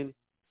Langdon.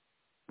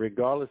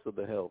 Regardless of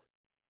the health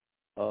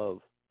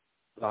of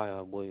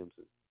Zion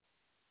Williamson,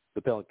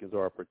 the Pelicans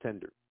are a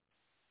pretender.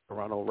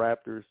 Toronto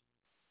Raptors,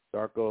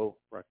 Darko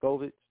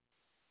Rakovic,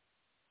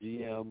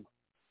 GM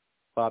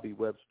Bobby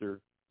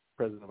Webster,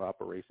 president of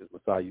operations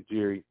Masai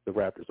Ujiri. The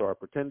Raptors are a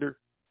pretender.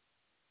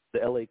 The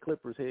LA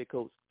Clippers head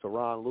coach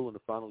Tyronn Lue in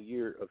the final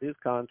year of his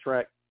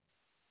contract,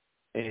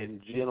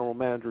 and general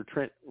manager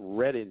Trent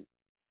Redden.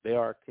 They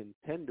are a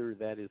contender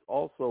that is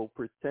also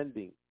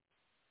pretending.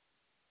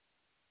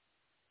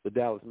 The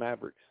Dallas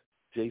Mavericks,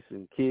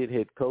 Jason Kidd,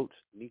 head coach,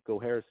 Nico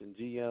Harrison,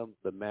 GM.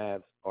 The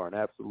Mavs are an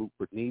absolute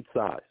need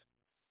size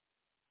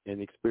and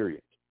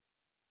experience.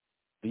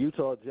 The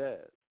Utah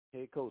Jazz,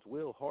 head coach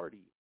Will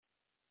Hardy,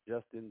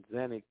 Justin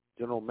Zanuck,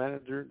 general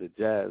manager. The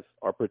Jazz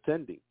are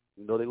pretending,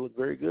 even though they looked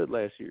very good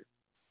last year.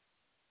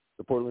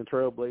 The Portland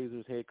Trail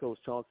Blazers head coach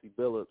Chauncey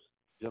Billups,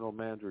 general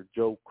manager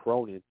Joe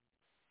Cronin.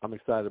 I'm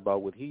excited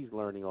about what he's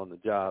learning on the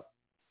job.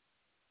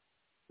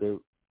 The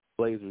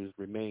Blazers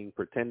remain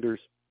pretenders.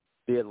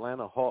 The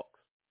Atlanta Hawks,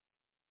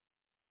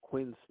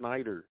 Quinn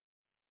Snyder,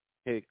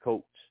 head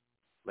coach.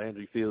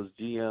 Landry Fields,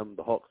 GM.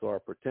 The Hawks are a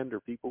pretender,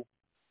 people.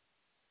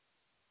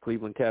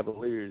 Cleveland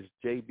Cavaliers,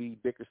 J.B.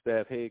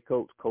 Bickerstaff, head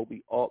coach.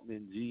 Kobe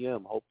Altman,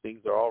 GM. Hope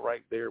things are all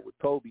right there with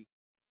Kobe.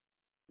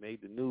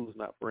 Made the news,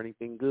 not for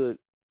anything good. A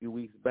few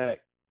weeks back,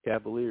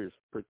 Cavaliers,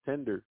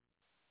 pretender.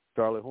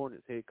 Charlotte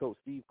Hornets, head coach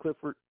Steve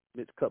Clifford,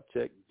 Mitch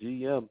Kupchak,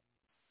 GM.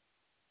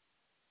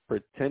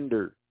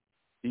 Pretender.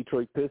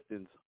 Detroit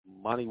Pistons,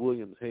 Monty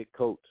Williams, head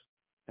coach.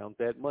 Count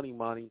that money,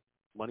 Monty.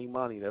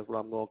 Money, that's what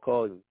I'm going to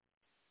call him.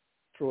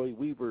 Troy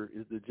Weaver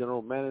is the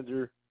general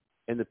manager,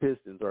 and the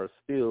Pistons are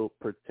still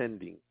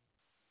pretending.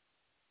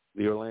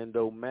 The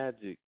Orlando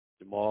Magic,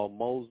 Jamal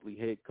Mosley,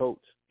 head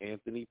coach.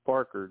 Anthony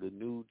Parker, the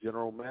new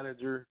general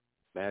manager.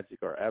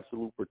 Magic are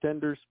absolute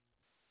pretenders.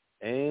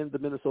 And the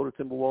Minnesota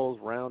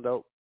Timberwolves round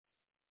out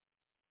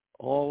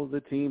all of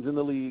the teams in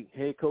the league.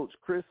 Head coach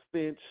Chris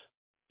Finch,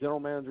 general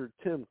manager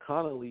Tim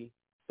Connolly.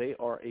 They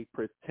are a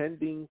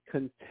pretending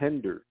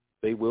contender.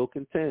 They will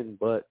contend,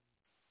 but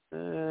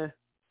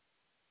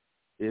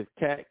if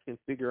Cat can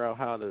figure out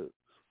how to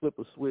flip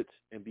a switch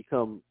and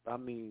become,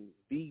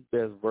 the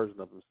best version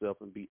of himself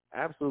and be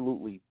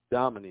absolutely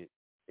dominant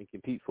and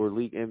compete for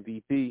league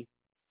MVP,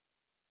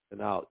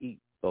 then I'll eat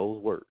those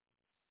words.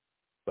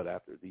 But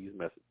after these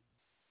messages.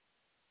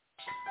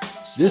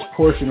 This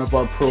portion of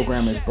our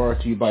program is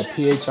brought to you by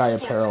PHI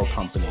Apparel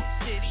Company.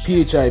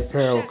 PHI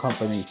Apparel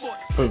Company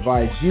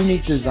provides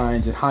unique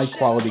designs and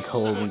high-quality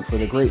clothing for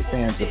the great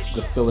fans of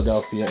the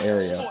Philadelphia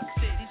area.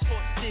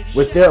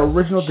 With their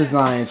original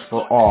designs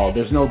for all,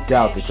 there's no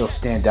doubt that you'll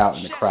stand out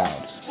in the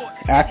crowd.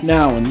 Act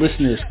now and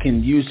listeners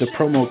can use the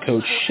promo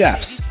code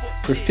CHEFS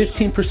for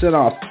 15%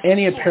 off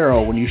any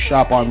apparel when you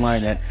shop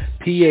online at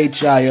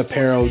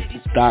phiapparel.co.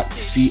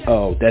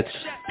 That's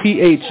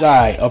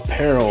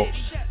phiapparel.co.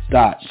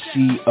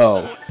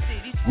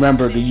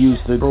 Remember to use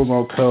the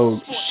promo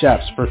code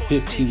CHEFS for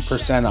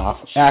 15%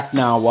 off. Act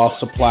now while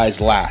supplies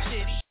last.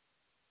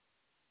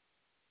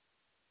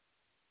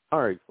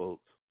 All right,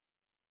 folks.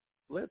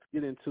 Let's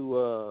get into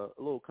a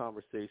little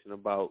conversation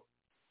about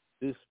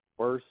this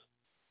first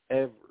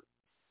ever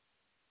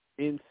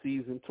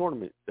in-season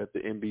tournament that the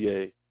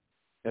NBA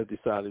has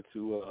decided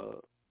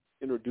to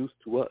introduce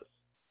to us.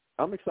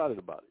 I'm excited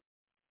about it,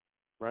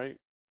 right?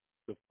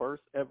 The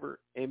first ever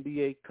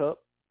NBA Cup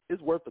is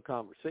worth a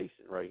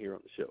conversation right here on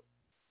the show.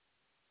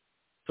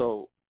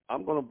 So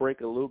I'm going to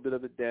break a little bit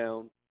of it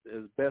down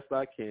as best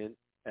I can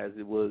as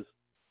it was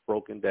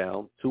broken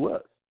down to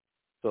us.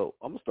 So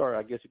I'm going to start,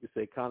 I guess you could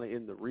say, kind of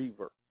in the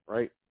reverse,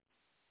 right?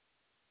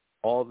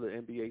 All the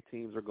NBA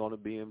teams are going to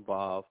be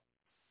involved.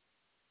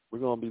 We're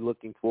going to be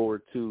looking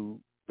forward to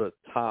the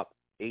top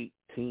 8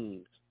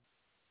 teams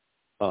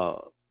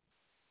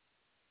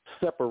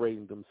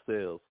separating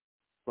themselves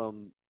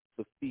from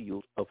the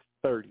field of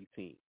 30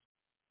 teams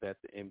that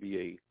the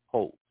NBA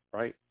holds,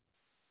 right?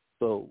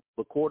 So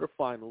the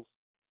quarterfinals,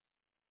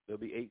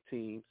 there'll be 8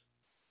 teams.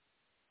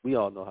 We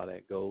all know how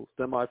that goes.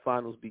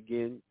 Semifinals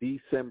begin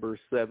December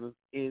 7th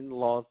in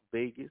Las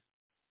Vegas.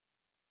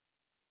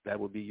 That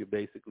would be your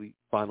basically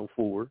Final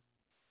Four.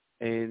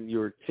 And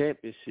your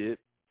championship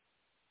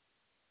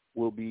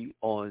will be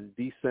on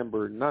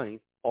December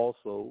 9th,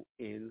 also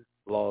in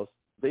Las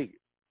Vegas.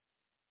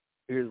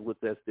 Here's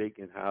what's at stake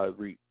and how it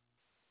reads.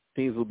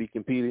 Teams will be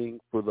competing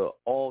for the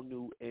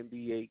all-new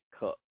NBA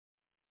Cup.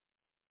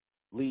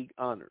 League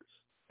honors.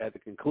 At the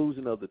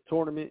conclusion of the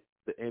tournament,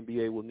 the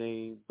NBA will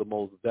name the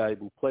most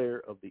valuable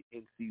player of the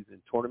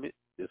in-season tournament.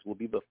 This will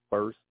be the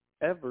first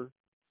ever.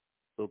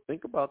 So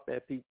think about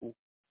that, people.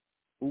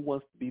 Who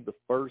wants to be the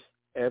first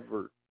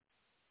ever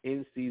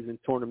in-season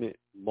tournament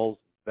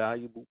most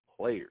valuable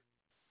player?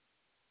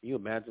 Can you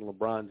imagine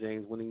LeBron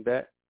James winning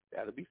that?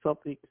 That would be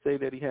something he could say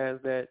that he has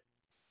that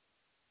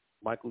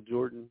Michael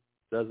Jordan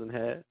doesn't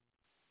have.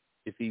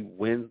 If he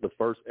wins the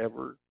first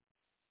ever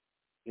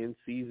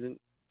in-season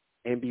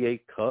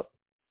NBA Cup,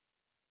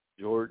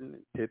 Jordan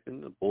and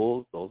Pippen, the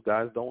Bulls, those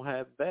guys don't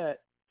have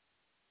that.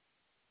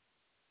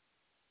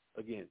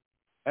 Again,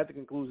 at the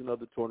conclusion of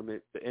the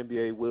tournament, the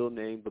NBA will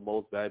name the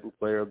most valuable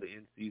player of the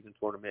in-season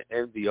tournament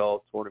and the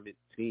all-tournament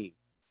team.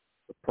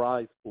 The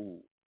prize pool.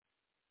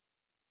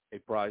 A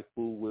prize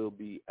pool will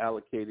be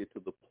allocated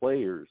to the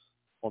players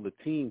on the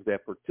teams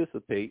that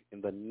participate in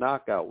the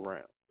knockout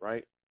round,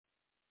 right?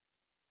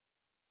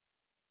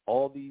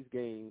 All these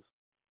games,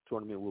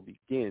 tournament will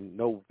begin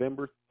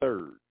November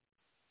 3rd.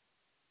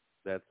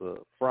 That's a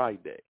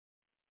Friday.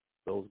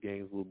 Those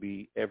games will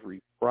be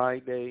every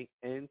Friday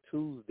and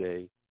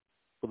Tuesday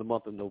for the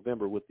month of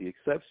November, with the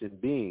exception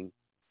being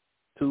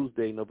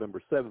Tuesday,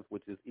 November 7th,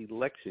 which is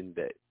Election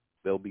Day.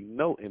 There'll be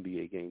no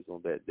NBA games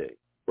on that day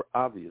for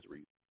obvious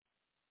reasons.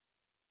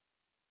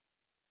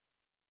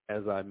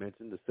 As I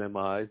mentioned, the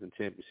semis and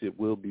championship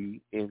will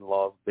be in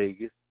Las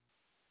Vegas,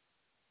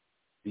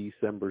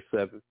 December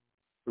 7th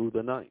through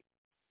the 9th,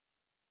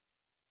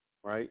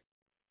 right?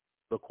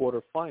 The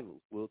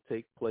quarterfinals will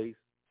take place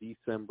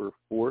December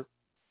 4th.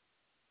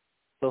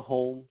 The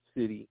home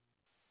city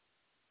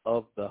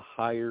of the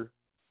higher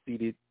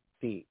seeded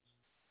teams.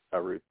 I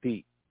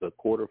repeat, the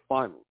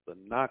quarterfinals, the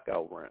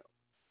knockout round,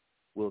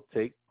 will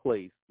take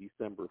place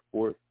December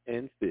 4th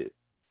and 5th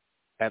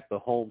at the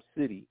home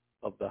city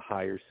of the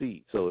higher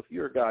seed. So if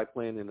you're a guy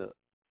playing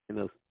in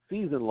a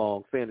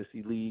season-long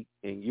fantasy league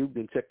and you've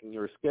been checking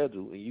your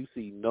schedule and you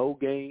see no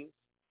games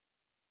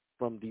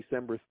from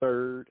December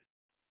 3rd,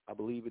 I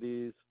believe it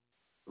is,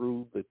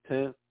 through the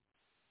 10th,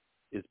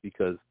 it's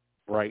because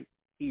right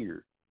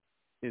here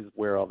is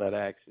where all that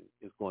action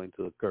is going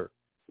to occur.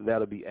 So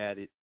that'll be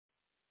added.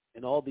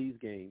 And all these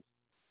games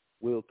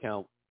will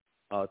count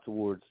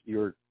towards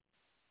your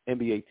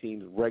NBA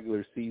team's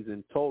regular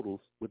season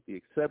totals, with the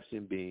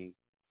exception being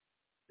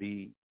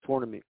the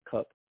Tournament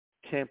Cup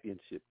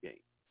championship game.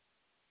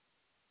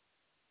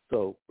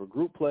 So for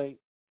group play,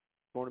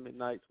 tournament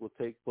nights will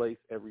take place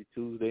every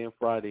Tuesday and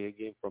Friday,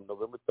 again from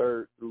November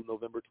 3rd through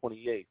November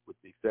 28th, with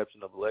the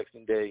exception of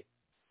Election Day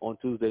on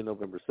Tuesday,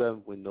 November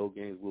 7th, when no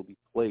games will be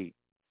played.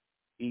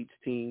 Each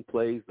team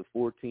plays the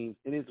 4 teams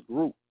in its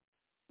group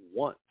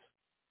once.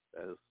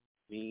 That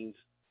means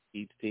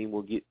each team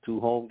will get 2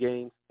 home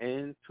games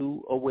and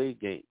 2 away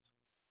games.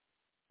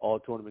 All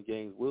tournament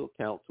games will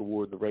count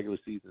toward the regular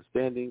season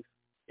standings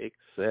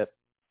except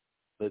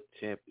the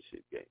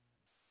championship game.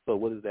 So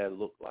what does that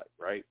look like,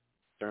 right,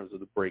 in terms of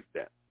the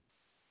breakdown?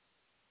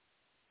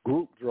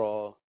 Group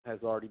draw has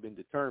already been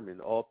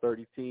determined. All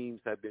 30 teams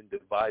have been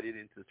divided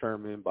and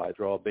determined by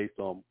draw based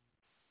on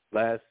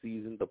last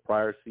season, the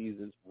prior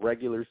season's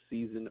regular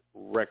season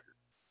record.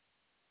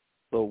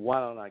 So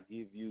why don't I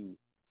give you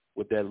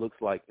what that looks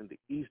like in the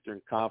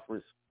Eastern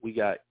Conference? We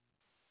got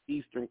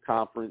Eastern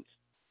Conference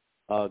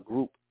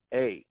Group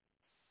A,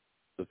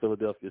 the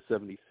Philadelphia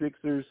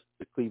 76ers,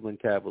 the Cleveland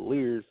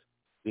Cavaliers,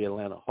 the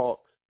Atlanta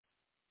Hawks,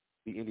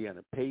 the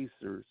Indiana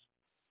Pacers,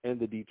 and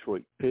the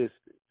Detroit Pistons.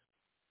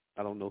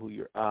 I don't know who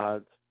your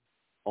odds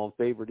on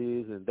favorite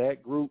is in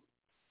that group,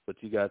 but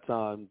you got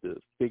time to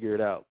figure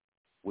it out.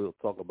 We'll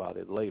talk about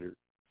it later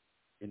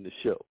in the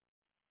show.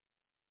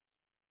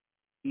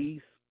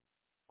 East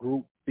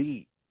Group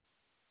B,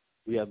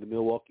 we have the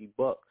Milwaukee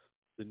Bucks,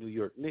 the New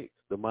York Knicks,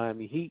 the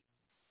Miami Heat,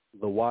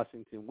 the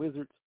Washington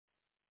Wizards,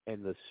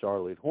 and the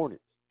Charlotte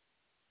Hornets.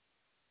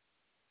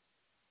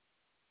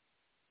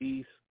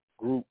 East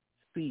Group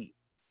C,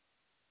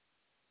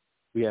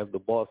 we have the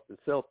Boston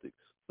Celtics,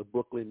 the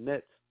Brooklyn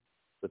Nets,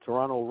 the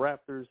Toronto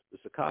Raptors, the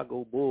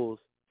Chicago Bulls,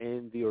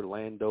 and the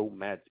Orlando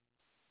Magic.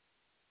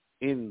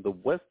 In the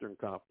Western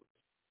Conference,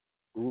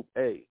 Group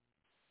A,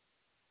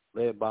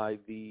 led by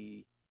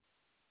the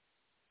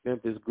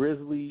Memphis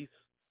Grizzlies,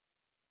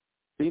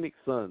 Phoenix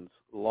Suns,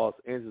 Los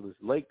Angeles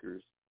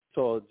Lakers,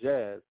 Utah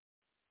Jazz,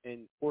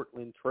 and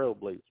Portland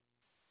Trailblazers.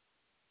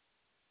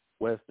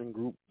 Western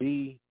Group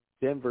B,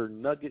 Denver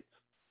Nuggets,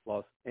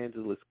 Los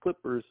Angeles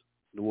Clippers,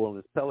 New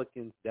Orleans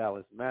Pelicans,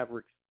 Dallas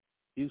Mavericks,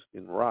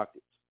 Houston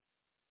Rockets.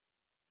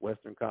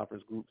 Western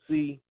Conference Group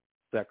C,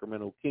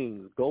 Sacramento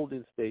Kings,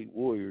 Golden State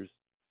Warriors,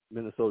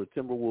 Minnesota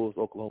Timberwolves,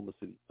 Oklahoma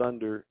City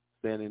Thunder,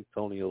 San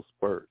Antonio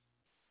Spurs.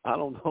 I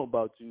don't know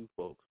about you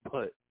folks,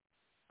 but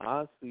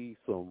I see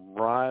some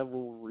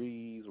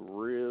rivalries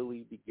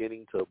really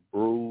beginning to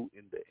brew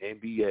in the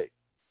NBA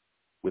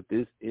with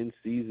this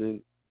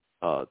in-season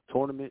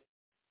tournament,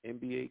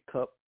 NBA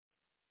Cup,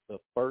 the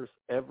first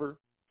ever,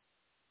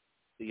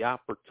 the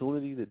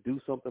opportunity to do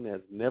something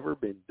that's never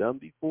been done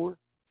before.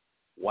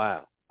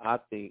 Wow, I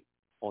think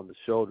on the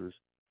shoulders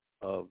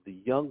of the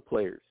young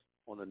players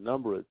on a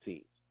number of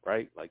teams,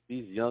 right? Like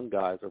these young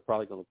guys are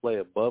probably going to play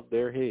above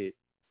their head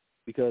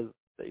because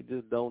they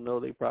just don't know,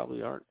 they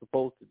probably aren't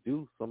supposed to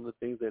do some of the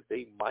things that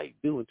they might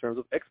do in terms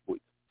of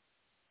exploits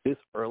this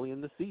early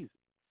in the season.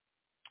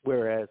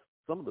 Whereas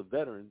some of the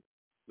veterans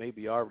may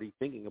be already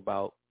thinking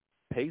about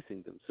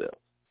pacing themselves.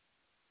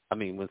 I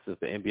mean, since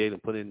the NBA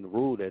done put in the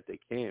rule that they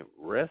can't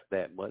rest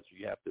that much,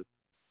 you have to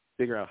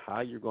figure out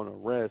how you're going to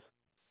rest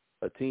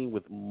a team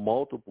with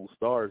multiple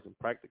stars, and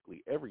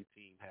practically every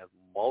team has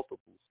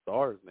multiple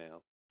stars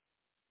now,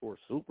 or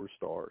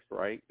superstars,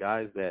 right?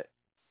 Guys that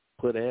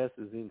put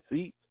asses in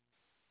seats.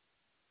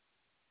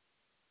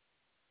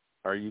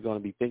 Are you going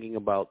to be thinking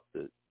about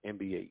the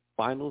NBA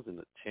Finals and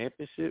the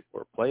championship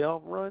or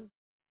playoff run?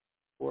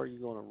 Or are you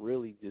going to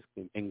really just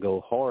and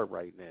go hard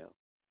right now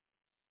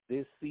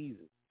this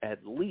season, at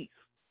least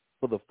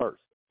for the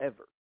first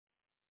ever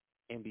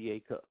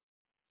NBA Cup?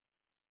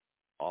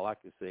 All I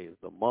can say is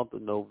the month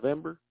of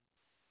November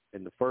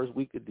and the first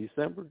week of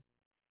December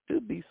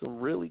should be some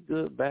really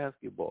good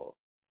basketball.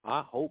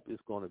 I hope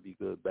it's going to be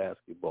good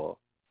basketball.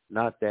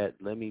 Not that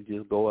let me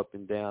just go up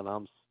and down,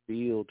 I'm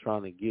still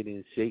trying to get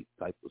in shape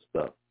type of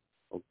stuff,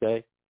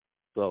 okay?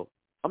 So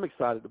I'm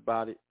excited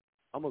about it.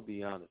 I'm going to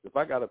be honest. If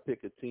I got to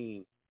pick a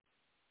team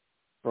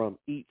from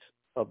each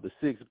of the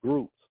 6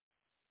 groups,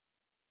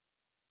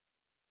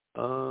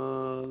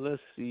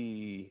 let's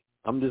see.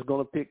 I'm just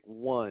going to pick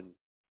one.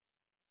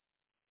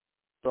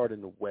 Start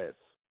in the West.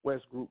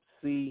 West Group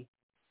C,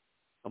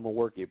 I'm going to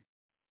work it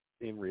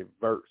in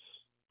reverse.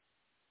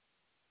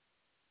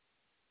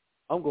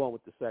 I'm going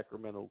with the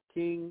Sacramento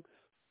Kings.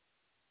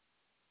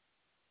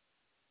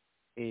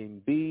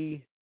 In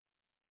B,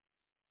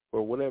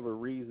 for whatever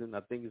reason,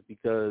 I think it's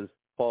because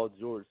Paul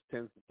George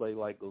tends to play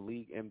like a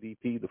league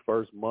MVP the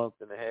first month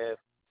and a half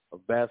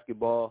of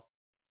basketball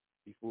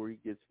before he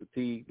gets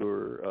fatigued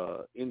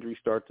or injuries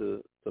start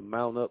to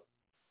mount up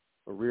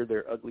or rear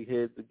their ugly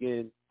heads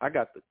again. I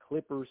got the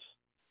Clippers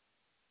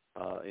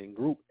in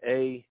Group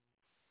A.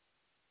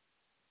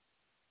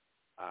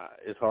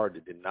 It's hard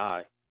to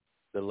deny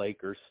the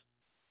Lakers.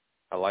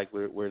 I like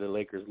where the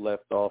Lakers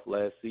left off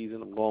last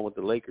season. I'm going with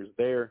the Lakers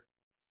there.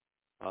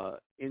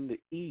 In the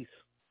East,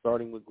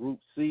 starting with Group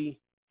C,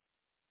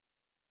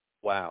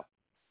 wow,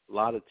 a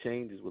lot of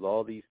changes with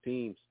all these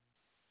teams.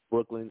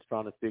 Brooklyn's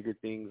trying to figure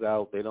things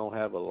out. They don't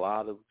have a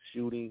lot of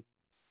shooting,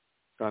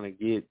 trying to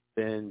get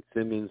Ben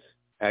Simmons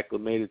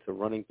acclimated to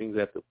running things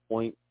at the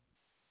point.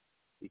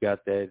 You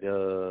got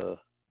that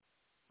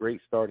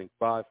great starting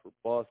five for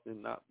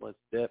Boston, not much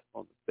depth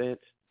on the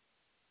bench.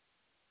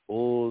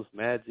 Bulls,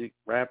 Magic,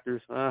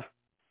 Raptors,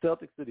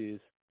 Celtics it is,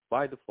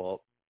 by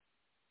default.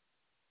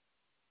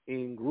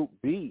 In Group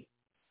B,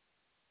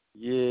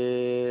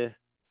 yeah,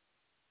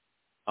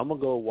 I'm going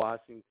to go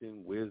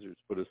Washington Wizards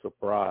for the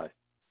surprise.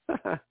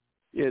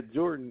 Yeah,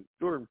 Jordan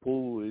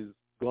Poole is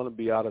going to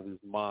be out of his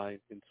mind,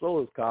 and so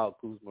is Kyle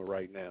Kuzma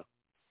right now.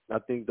 I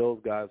think those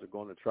guys are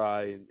going to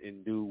try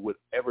and do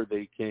whatever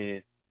they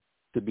can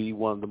to be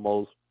one of the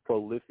most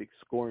prolific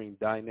scoring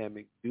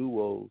dynamic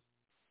duos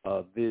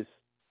of this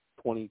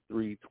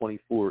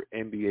 23-24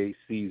 NBA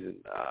season.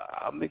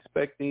 I'm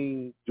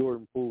expecting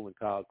Jordan Poole and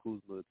Kyle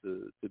Kuzma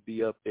to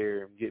be up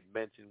there and get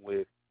mentioned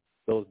with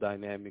those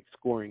dynamic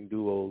scoring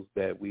duos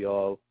that we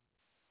all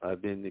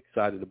have been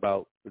excited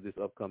about for this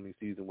upcoming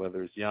season,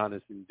 whether it's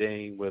Giannis and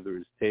Dame, whether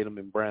it's Tatum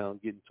and Brown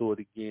getting to it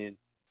again.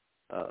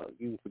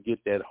 You can forget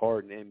that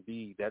Harden and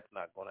Embiid. That's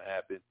not going to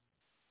happen.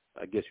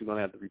 I guess you're going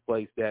to have to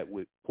replace that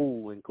with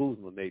Poole and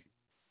Kuzma maybe.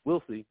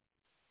 We'll see.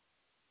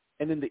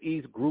 And in the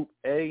East, Group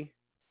A,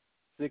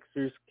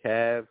 Sixers,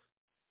 Cavs,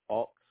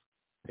 Hawks,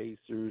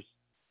 Pacers,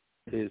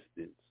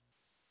 Pistons.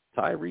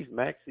 Tyrese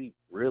Maxey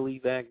really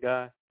that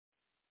guy?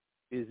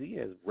 Is he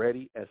as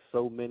ready as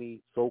so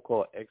many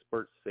so-called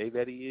experts say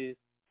that he is?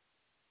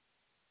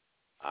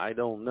 I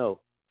don't know.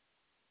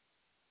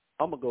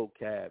 I'm going to go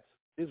Cavs.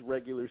 This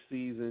regular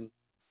season,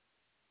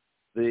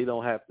 they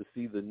don't have to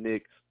see the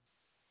Knicks.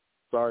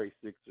 Sorry,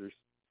 Sixers.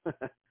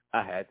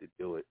 I had to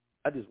do it.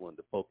 I just wanted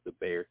to poke the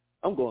bear.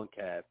 I'm going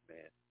Cavs,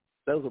 man.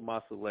 Those are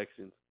my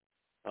selections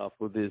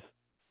for this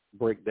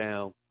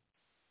breakdown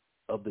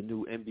of the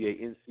new NBA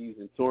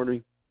in-season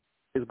tourney.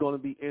 It's going to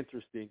be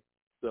interesting.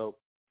 So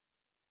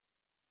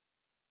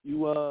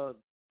you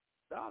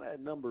dial that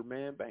number,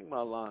 man. Bang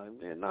my line,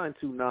 man.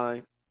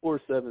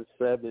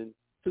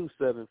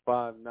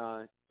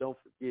 929-477-2759. Don't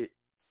forget,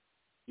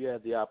 you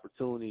have the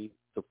opportunity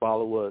to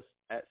follow us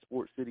at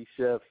Sports City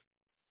Chefs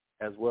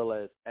as well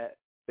as at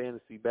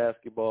Fantasy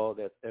Basketball.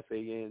 That's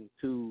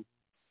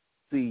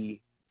FAN2C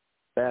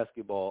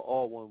Basketball,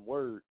 all one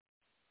word.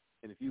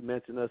 And if you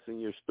mention us in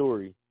your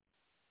story,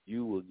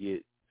 you will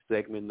get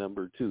segment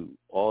number 2,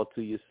 all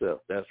to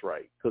yourself. That's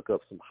right. Cook up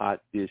some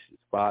hot dishes,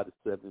 5 to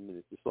 7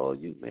 minutes. It's all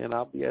you, man.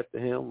 I'll be at the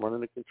helm running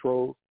the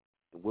controls,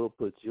 and we'll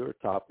put your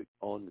topic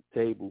on the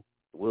table,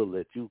 and we'll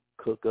let you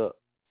cook up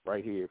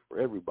right here for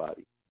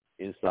everybody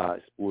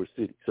inside Sports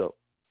City. So,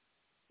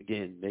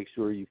 again, make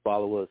sure you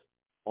follow us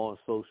on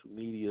social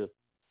media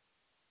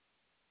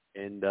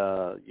and,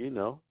 tell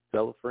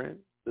a friend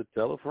to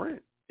tell a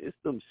friend. It's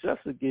them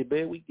chefs again,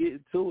 man. We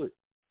getting to it.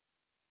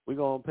 We're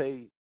going to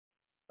pay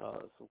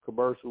some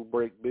commercial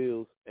break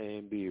bills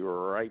and be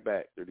right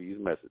back to these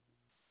messages.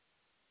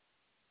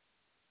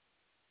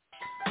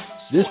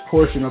 This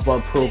portion of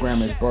our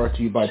program is brought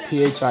to you by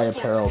PHI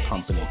Apparel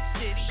Company.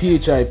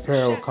 PHI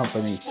Apparel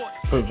Company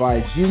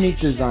provides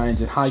unique designs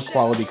and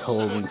high-quality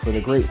clothing for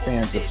the great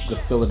fans of the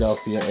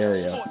Philadelphia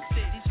area.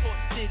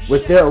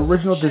 With their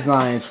original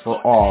designs for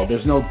all,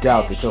 there's no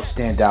doubt that they'll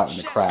stand out in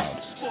the crowd.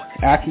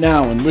 Act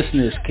now and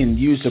listeners can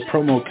use the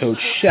promo code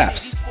CHEFS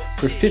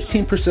for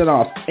 15%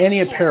 off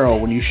any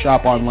apparel when you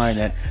shop online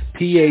at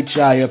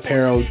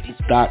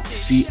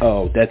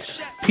phiapparel.co. That's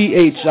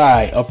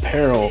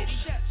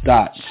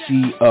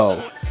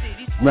phiapparel.co.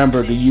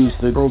 Remember to use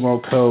the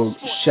promo code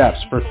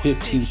CHEFS for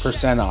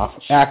 15% off.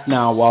 Act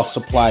now while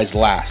supplies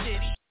last.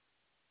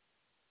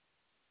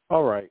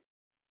 All right.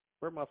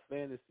 Where my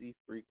fantasy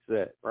freaks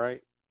at,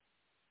 right?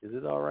 Is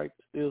it all right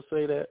to still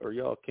say that, or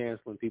y'all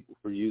canceling people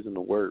for using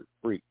the word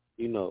freak?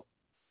 You know,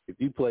 if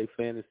you play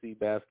fantasy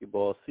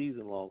basketball,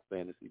 season-long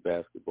fantasy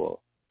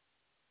basketball,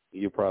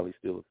 you're probably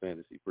still a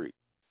fantasy freak.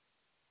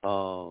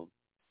 You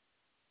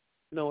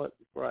know what?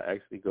 Before I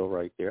actually go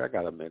right there, I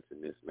got to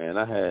mention this, man.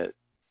 I had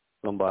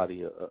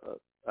somebody,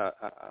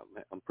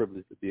 I'm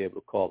privileged to be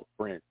able to call a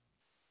friend.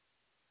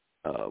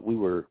 We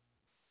were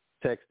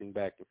texting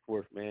back and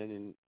forth, man,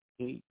 and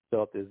he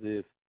felt as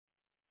if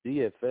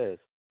DFS,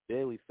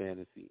 daily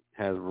fantasy,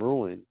 has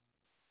ruined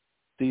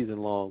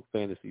season-long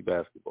fantasy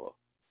basketball.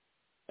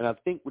 And I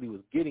think what he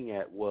was getting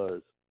at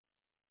was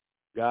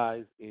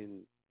guys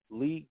in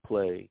league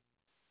play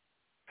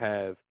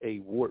have a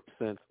warped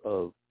sense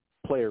of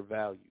player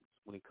values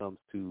when it comes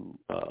to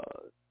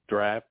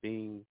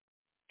drafting,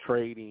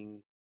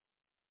 trading,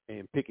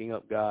 and picking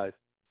up guys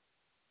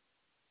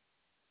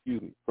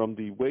from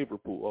the waiver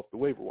pool, off the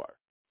waiver wire.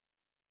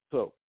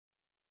 So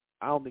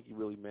I don't think he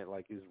really meant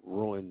like it's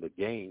ruined the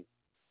game,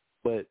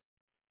 but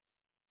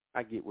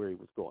I get where he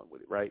was going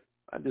with it, right?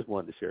 I just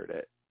wanted to share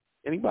that.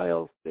 Anybody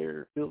else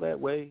there feel that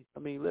way? I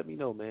mean, let me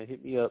know, man.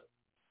 Hit me up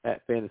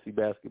at Fantasy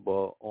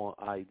Basketball on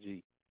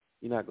IG.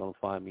 You're not going to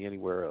find me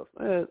anywhere else.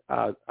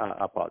 I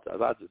apologize.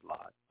 I just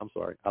lied. I'm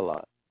sorry. I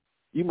lied.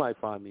 You might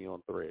find me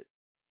on Thread.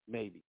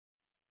 Maybe.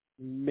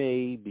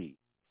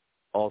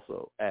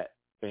 Also at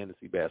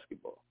Fantasy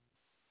Basketball.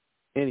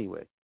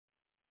 Anyway,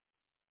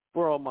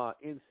 for all my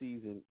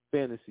in-season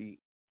fantasy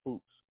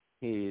hoops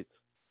heads,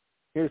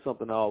 here's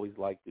something I always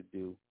like to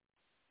do,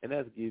 and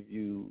that's give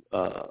you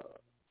a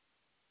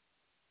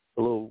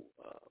little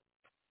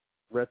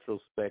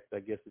retrospect, I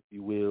guess, if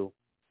you will,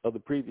 of the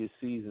previous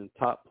season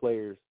top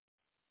players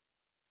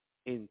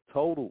in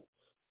totals.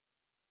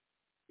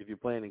 If you're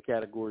playing in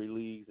category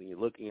leagues and you're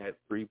looking at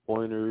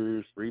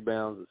three-pointers,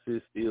 rebounds,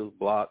 assists, steals,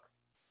 blocks,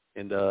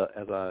 and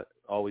as I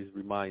always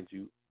remind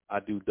you, I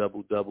do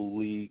double-double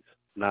leagues,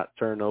 not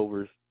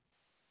turnovers,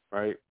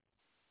 right?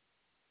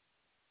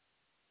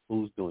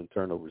 Who's doing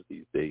turnovers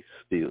these days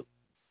still?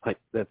 Like,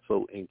 that's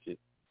so ancient.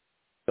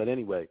 But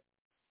anyway,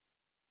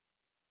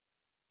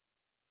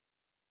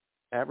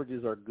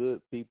 averages are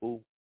good,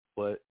 people,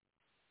 but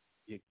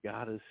you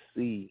got to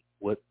see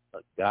what a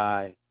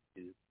guy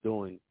is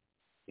doing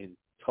in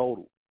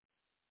total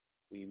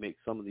when you make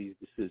some of these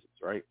decisions,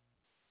 right?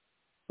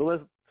 So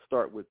let's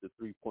start with the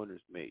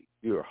three-pointers made.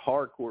 If you're a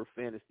hardcore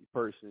fantasy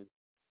person,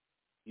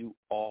 you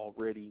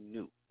already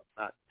knew.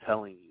 I'm not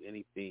telling you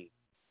anything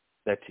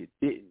that you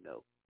didn't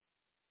know.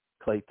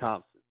 Klay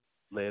Thompson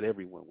led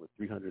everyone with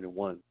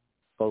 301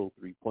 total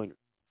three-pointers.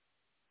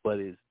 But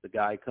is the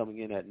guy coming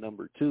in at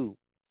number 2,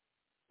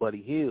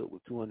 Buddy Hield,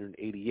 with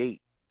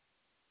 288,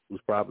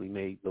 who's probably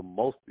made the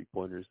most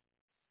three-pointers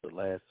the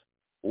last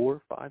 4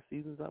 or 5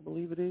 seasons, I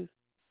believe it is.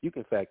 You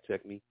can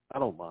fact-check me. I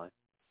don't mind.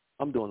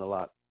 I'm doing a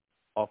lot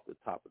off the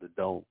top of the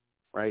dome,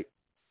 right?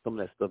 Some of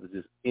that stuff is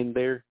just in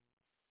there.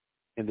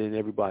 And then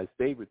everybody's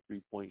favorite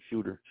three-point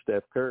shooter,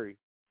 Steph Curry,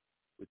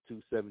 with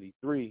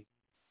 273,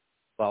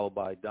 followed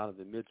by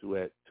Donovan Mitchell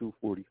at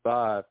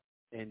 245,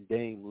 and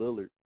Dame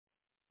Lillard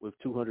with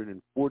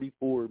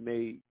 244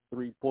 made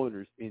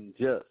three-pointers in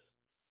just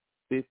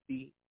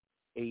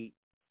 58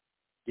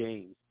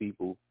 games,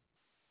 people.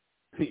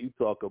 You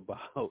talk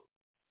about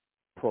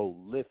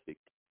prolific.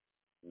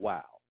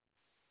 Wow.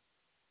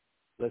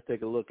 Let's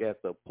take a look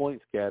at the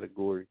points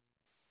category.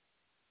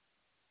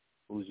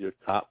 Who's your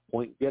top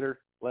point getter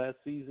last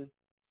season?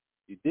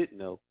 You didn't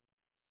know.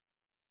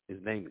 His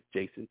name is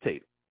Jason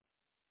Tatum.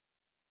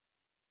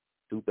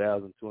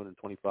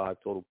 2,225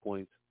 total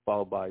points,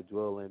 followed by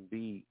Joel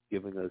Embiid,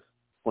 giving us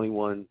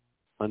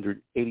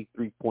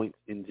 2,183 points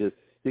in just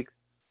 6.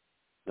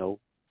 No,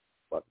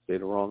 about to say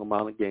the wrong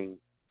amount of games.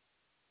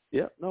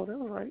 Yep, no, that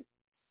was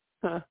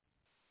right.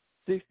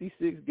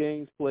 66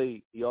 games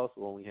played. He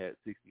also only had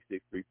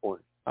 66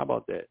 3-pointers. How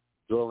about that?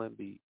 Joel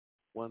Embiid,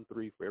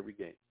 1-3 for every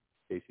game,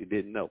 in case you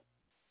didn't know.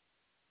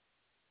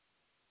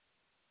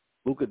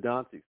 Luka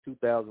Doncic,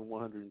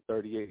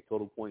 2,138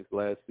 total points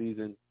last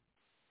season,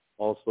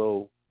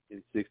 also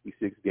in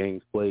 66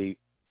 games played.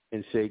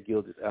 And Shai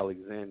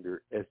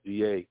Gilgeous-Alexander,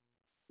 SGA,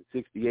 in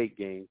 68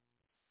 games,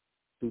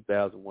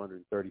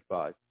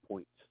 2,135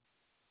 points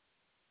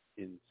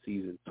in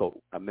season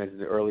total. I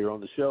mentioned it earlier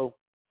on the show.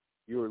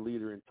 You're a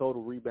leader in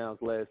total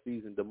rebounds last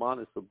season.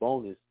 Domantas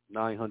Sabonis,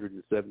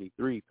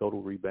 973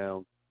 total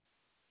rebounds.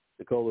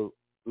 Nikola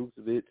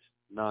Vucevic,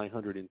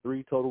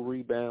 903 total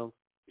rebounds.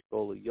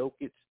 Nikola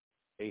Jokic,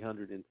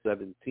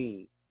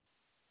 817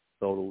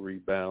 total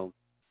rebounds,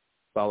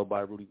 followed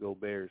by Rudy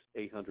Gobert's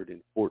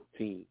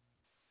 814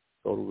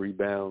 total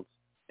rebounds.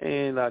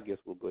 And I guess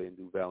we'll go ahead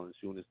and do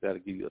Valanciunas. That'll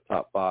give you a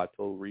top 5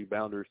 total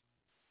rebounders.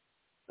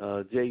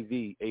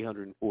 JV,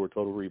 804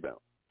 total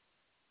rebounds.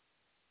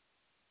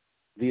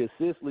 The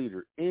assist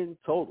leader in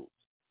totals,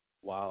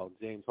 while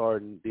James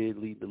Harden did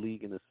lead the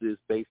league in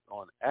assists based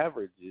on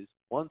averages,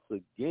 once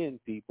again,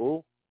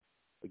 people,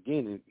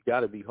 you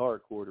got to be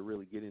hardcore to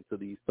really get into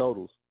these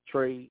totals.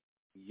 Trae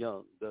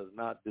Young does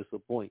not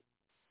disappoint.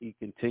 He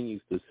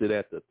continues to sit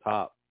at the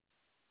top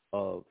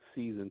of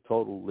season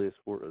total list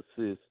for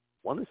assists.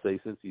 I want to say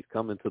since he's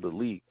come into the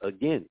league.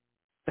 Again,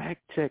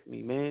 fact check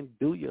me, man.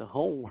 Do your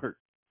homework,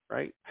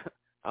 right?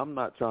 I'm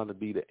not trying to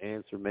be the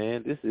answer,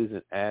 man. This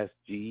isn't Ask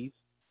Jeeves,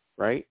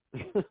 right?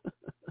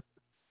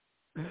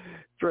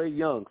 Trae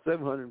Young,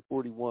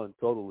 741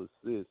 total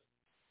assists.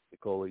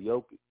 Nikola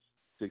Jokic,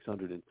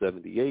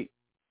 678.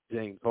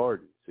 James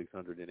Harden,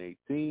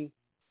 618.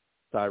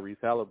 Tyrese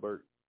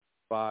Halliburton,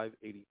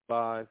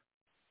 585.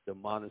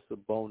 Domantas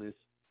Sabonis,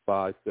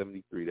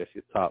 573. That's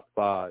your top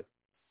 5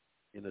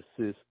 in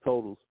assist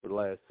totals for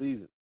last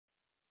season.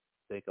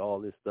 Take all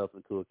this stuff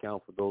into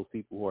account for those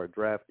people who are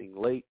drafting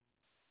late.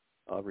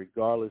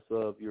 regardless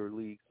of your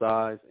league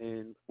size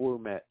and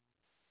format.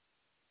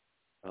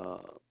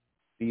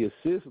 The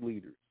assist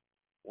leaders,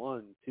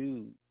 1,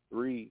 2,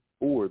 3,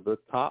 4, the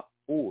top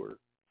 4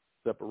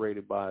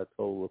 separated by a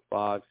total of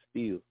 5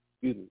 steals.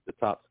 Excuse me, the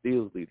top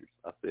steals leaders.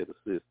 I said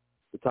assists.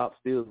 The top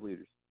steals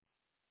leaders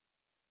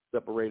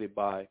separated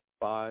by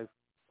 5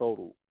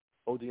 total.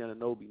 OG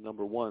Anunoby,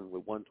 number 1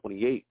 with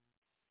 128.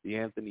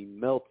 DeAnthony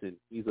Melton,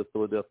 he's a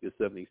Philadelphia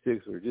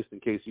 76er, just in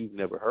case you've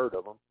never heard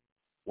of him,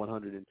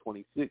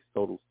 126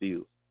 total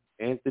steals.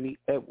 Anthony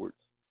Edwards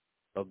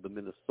of the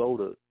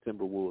Minnesota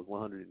Timberwolves,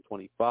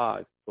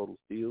 125 total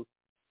steals.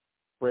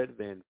 Fred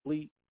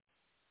VanVleet,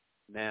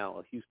 now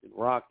a Houston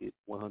Rocket,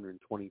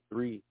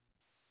 123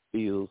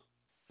 steals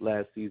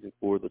last season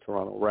for the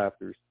Toronto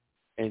Raptors.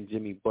 And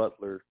Jimmy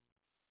Butler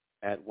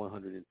at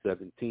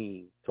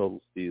 117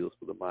 total steals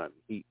for the Miami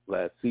Heat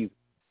last season.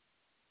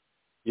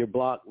 Your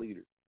block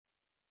leader.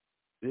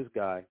 This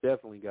guy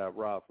definitely got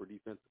robbed for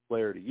Defensive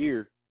Player of the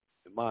Year,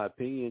 in my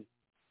opinion.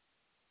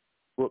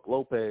 Brook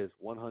Lopez,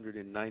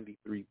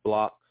 193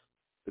 blocks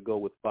to go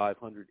with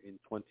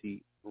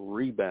 520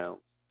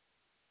 rebounds.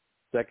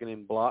 Second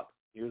in blocks,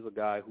 here's a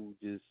guy who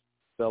just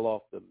fell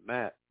off the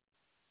map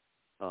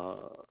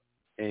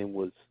and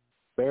was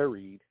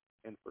buried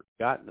and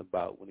forgotten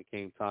about when it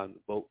came time to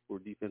vote for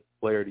Defensive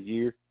Player of the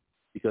Year,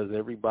 because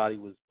everybody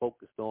was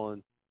focused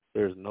on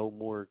there's no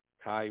more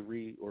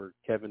Kyrie or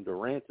Kevin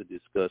Durant to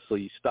discuss, so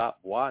you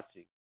stopped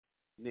watching.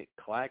 Nick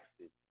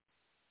Claxton,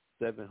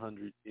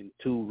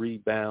 702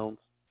 rebounds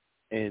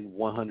and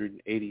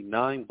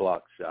 189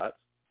 block shots.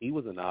 He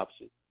was an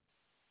option.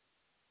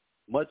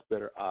 Much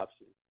better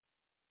option.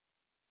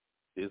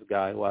 This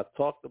guy who I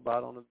talked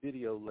about on a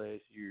video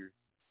last year,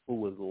 who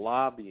was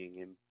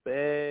lobbying and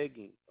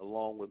begging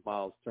along with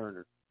Miles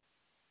Turner,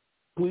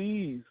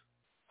 please,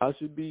 I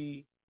should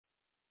be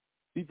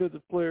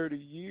Defensive Player of the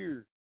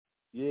Year.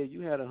 Yeah,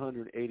 you had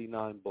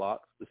 189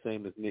 blocks, the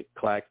same as Nick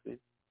Claxton,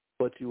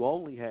 but you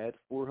only had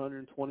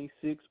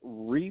 426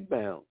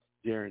 rebounds,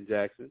 Jaren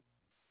Jackson.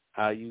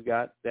 How you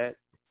got that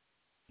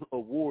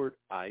award,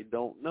 I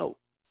don't know.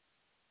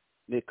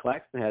 Nick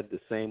Claxton had the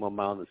same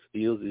amount of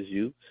steals as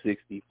you,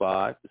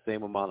 65, the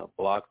same amount of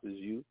blocks as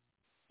you,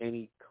 and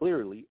he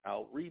clearly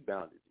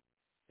out-rebounded you.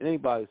 And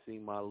anybody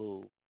seen my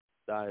little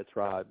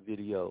diatribe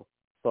video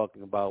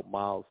talking about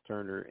Miles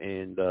Turner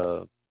and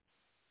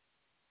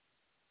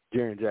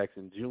Jaren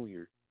Jackson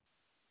Jr.,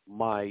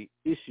 my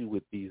issue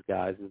with these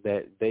guys is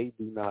that they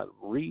do not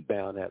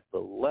rebound at the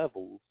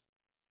levels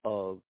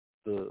of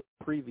the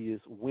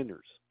previous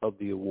winners of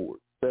the award,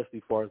 especially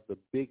as far as the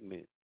big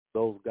men,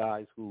 those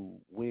guys who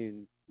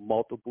win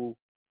multiple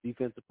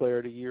Defensive Player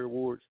of the Year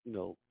awards, you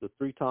know, the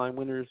 3-time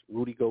winners,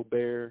 Rudy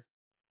Gobert,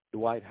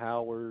 Dwight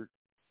Howard,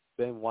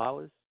 Ben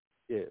Wallace.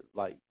 Yeah,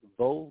 like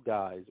those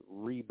guys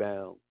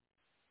rebound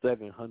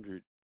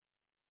 700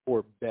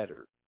 or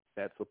better.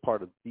 That's a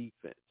part of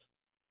defense,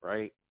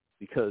 right?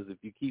 Because if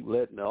you keep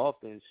letting the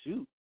offense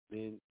shoot,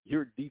 then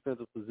your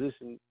defensive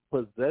possession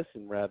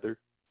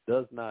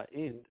does not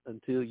end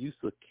until you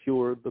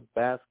secure the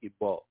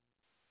basketball.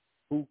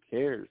 Who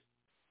cares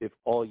if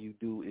all you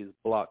do is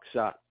block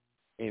shots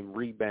and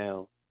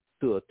rebound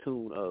to a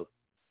tune of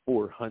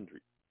 400?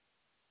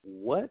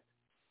 What?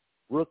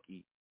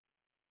 Rookie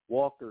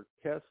Walker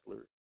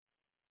Kessler,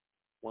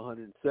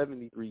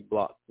 173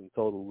 blocks in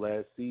total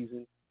last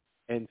season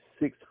and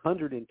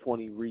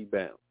 620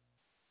 rebounds.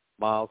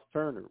 Miles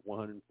Turner,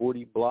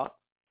 140 blocks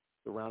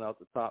to round out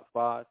the top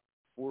 5,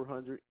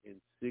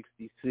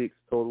 466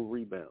 total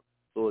rebounds.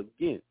 So,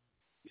 again,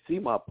 you see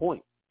my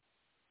point.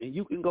 And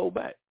you can go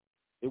back.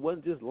 It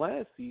wasn't just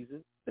last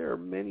season. There are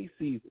many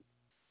seasons.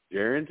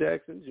 Jaren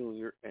Jackson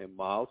Jr. and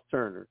Miles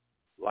Turner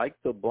like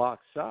to block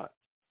shots,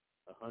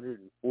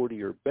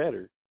 140 or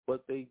better,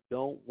 but they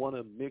don't want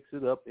to mix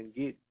it up and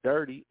get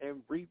dirty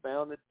and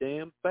rebound the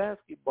damn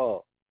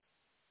basketball.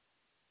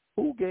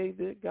 Who gave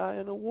that guy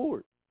an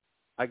award?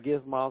 I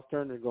guess Miles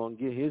Turner is going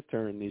to get his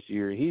turn this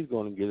year. He's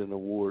going to get an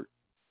award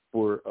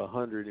for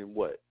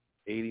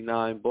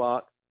 89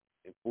 blocks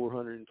and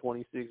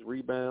 426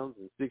 rebounds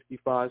and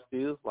 65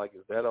 steals. Like,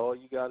 is that all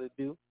you got to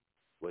do?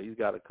 Well, he's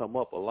got to come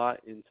up a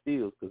lot in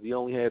steals because he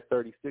only had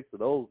 36 of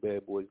those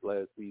bad boys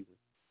last season.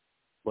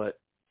 But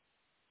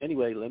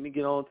anyway, let me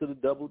get on to the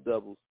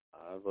double-doubles.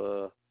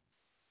 I've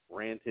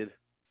ranted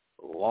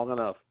long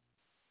enough.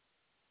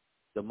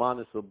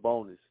 Domantas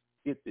Sabonis,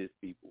 get this,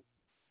 people,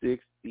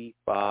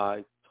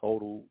 65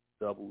 total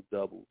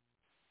double-doubles.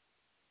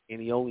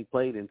 And he only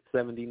played in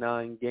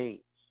 79 games,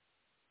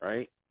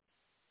 right?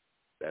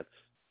 That's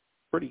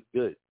pretty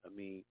good. I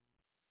mean,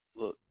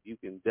 look, you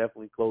can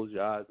definitely close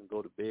your eyes and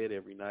go to bed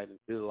every night and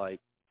feel like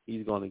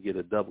he's going to get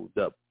a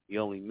double-double. He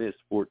only missed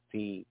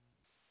 14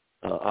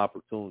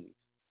 opportunities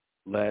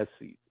last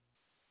season.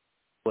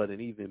 But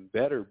an even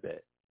better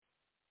bet,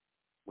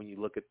 when you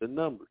look at the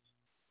numbers,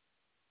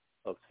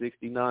 of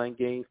 69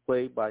 games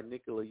played by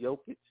Nikola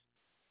Jokic,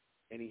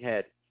 and he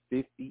had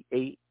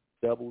 58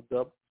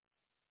 double-doubles.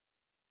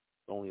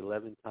 Only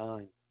 11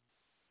 times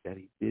that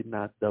he did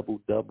not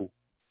double-double.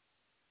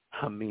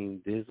 I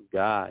mean, this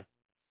guy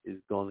is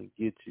going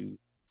to get you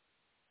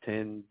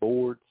 10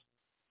 boards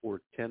or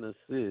 10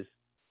 assists,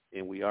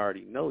 and we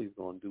already know he's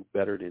going to do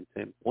better than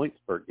 10 points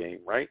per game,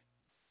 right?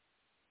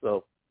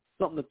 So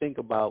something to think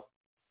about.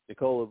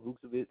 Nikola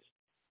Vucevic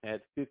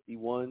had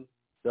 51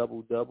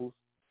 double-doubles,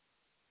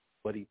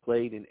 but he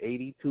played in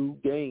 82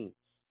 games.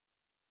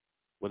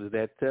 What does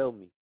that tell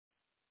me?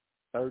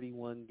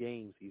 31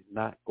 games he's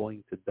not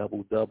going to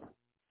double-double.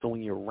 So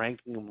when you're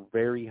ranking him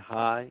very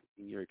high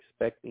and you're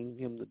expecting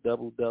him to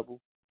double-double,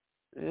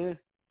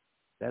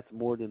 that's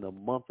more than a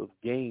month of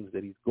games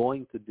that he's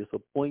going to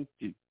disappoint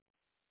you.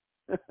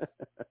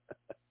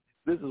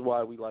 This is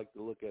why we like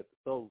to look at the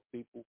totals,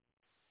 people.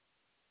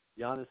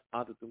 Giannis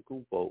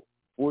Antetokounmpo,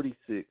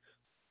 46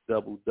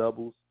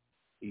 double-doubles.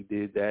 He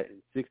did that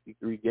in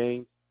 63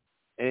 games.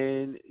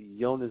 And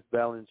Jonas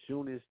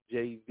Valanciunas,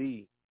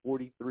 JV,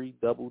 43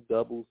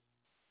 double-doubles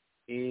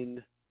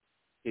in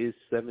his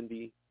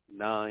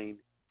 79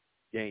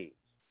 games.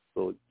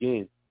 So,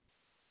 again,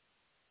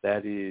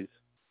 that is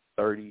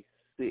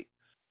 36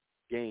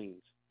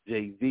 games.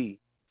 JV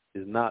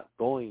is not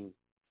going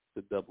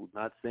to double.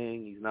 Not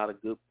saying he's not a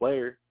good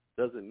player.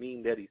 Doesn't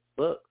mean that he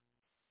sucks.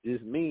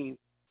 Just means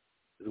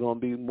it's going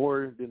to be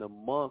more than a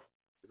month.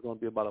 It's going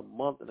to be about a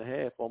month and a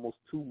half, almost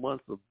 2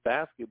 months of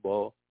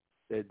basketball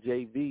that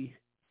JV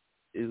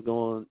is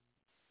going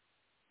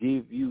to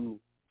give you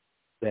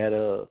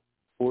that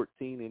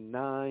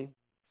 14-9,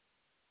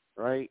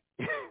 right?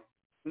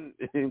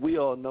 And we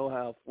all know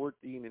how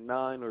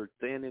 14-9 or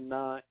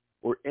 10-9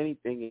 or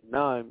anything at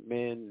 9,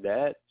 man,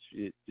 that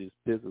shit just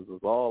pisses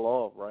us all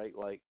off, right?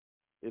 Like,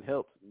 it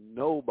helps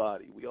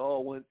nobody. We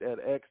all want that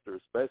extra,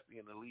 especially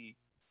in the league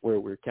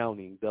where we're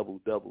counting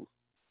double-doubles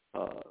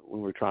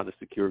when we're trying to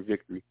secure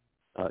victory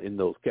in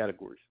those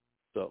categories.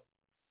 So,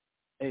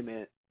 hey,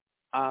 man,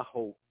 I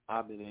hope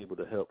I've been able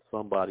to help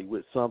somebody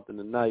with something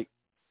tonight.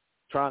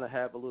 Trying to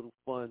have a little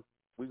fun.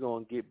 We're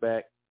going to get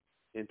back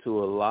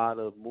into a lot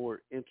of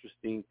more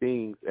interesting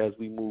things as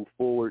we move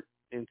forward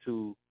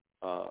into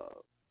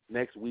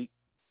next week.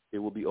 It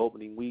will be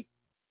opening week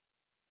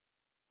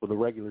for the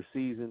regular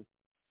season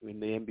in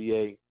the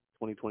NBA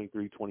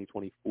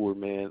 2023-2024,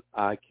 man.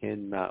 I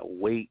cannot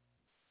wait.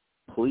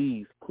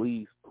 Please,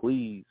 please,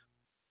 please,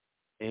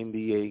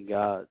 NBA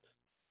gods,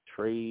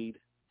 trade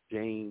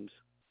James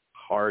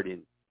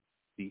Harden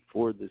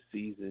before the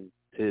season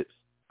tips.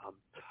 I'm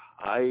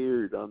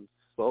tired. I'm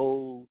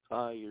so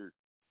tired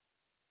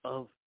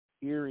of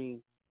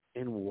hearing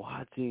and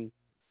watching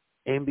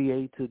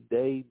NBA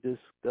Today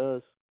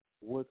discuss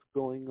what's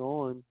going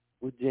on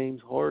with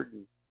James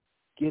Harden.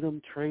 Get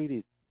him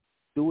traded.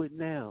 Do it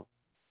now.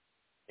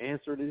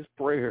 Answer this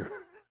prayer,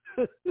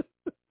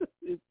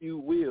 if you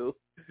will,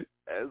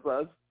 as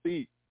I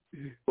speak.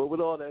 But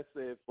with all that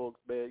said, folks,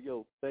 man,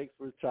 thanks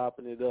for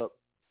chopping it up.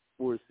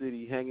 Sports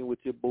City, hanging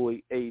with your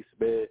boy Ace,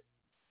 man.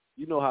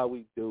 You know how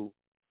we do.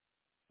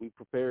 We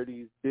prepare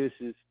these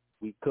dishes.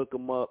 We cook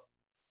them up.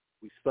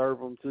 We serve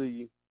them to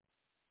you.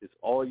 It's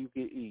all you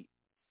can eat.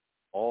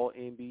 All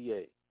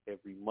NBA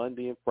every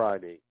Monday and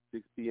Friday,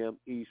 6 p.m.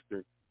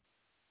 Eastern.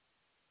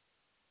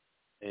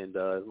 And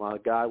as my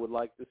guy would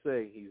like to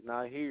say, he's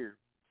not here,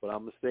 but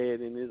I'm going to say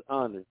it in his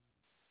honor.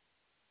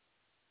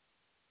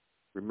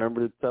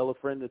 Remember to tell a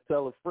friend that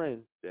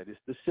it's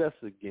the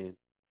chefs again.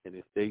 And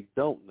if they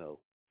don't know,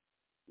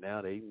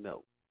 now they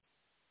know.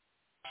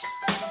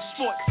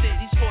 Sports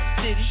City,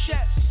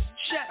 chefs,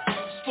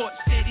 Sports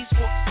City, chefs, Sports City,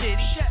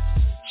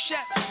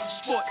 chefs,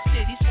 Sports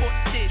City,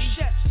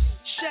 chefs.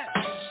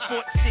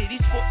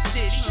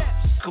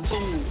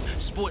 Kaboom,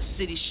 Sports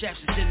City chefs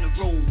is in the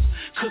room,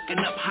 cooking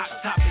up hot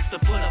topics to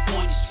put up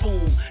on your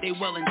spoon. They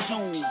well in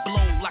tune,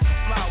 bloom like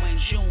a flower in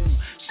June.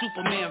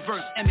 Superman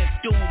versus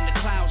MF Doom, the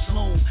clouds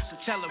loom. So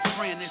tell a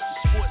friend it's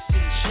the Sports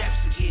City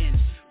chefs again.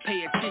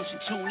 Pay attention,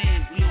 tune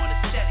in, we on the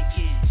set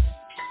again.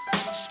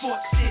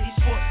 Sports City,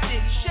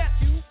 chefs,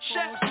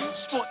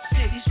 Sports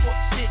City,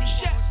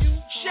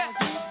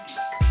 chefs,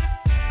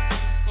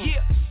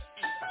 yeah.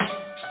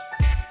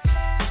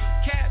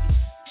 Cabby,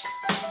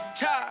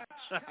 Taj.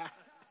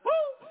 Woo!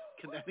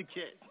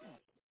 Connecticut.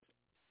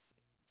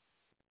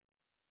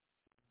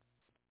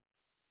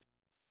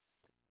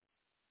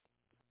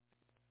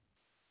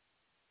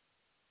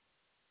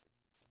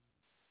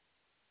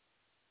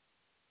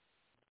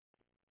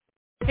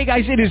 Hey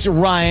guys, it is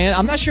Ryan.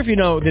 I'm not sure if you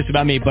know this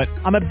about me, but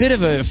I'm a bit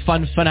of a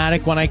fun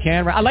fanatic when I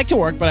can. I like to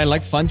work, but I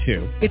like fun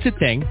too. It's a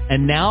thing.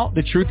 And now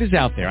the truth is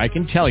out there. I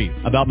can tell you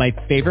about my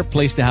favorite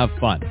place to have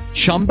fun.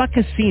 Chumba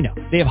Casino.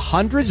 They have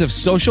hundreds of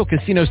social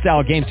casino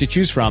style games to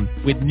choose from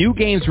with new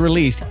games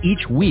released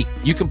each week.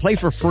 You can play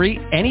for free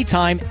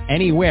anytime,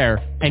 anywhere.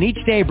 And each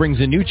day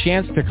brings a new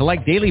chance to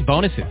collect daily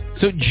bonuses.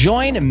 So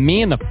join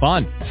me in the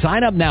fun.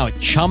 Sign up now at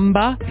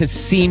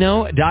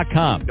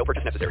ChumbaCasino.com. No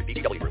purchase necessary.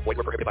 VGW Group. Void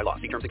where prohibited by law.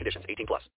 See terms and conditions. 18+.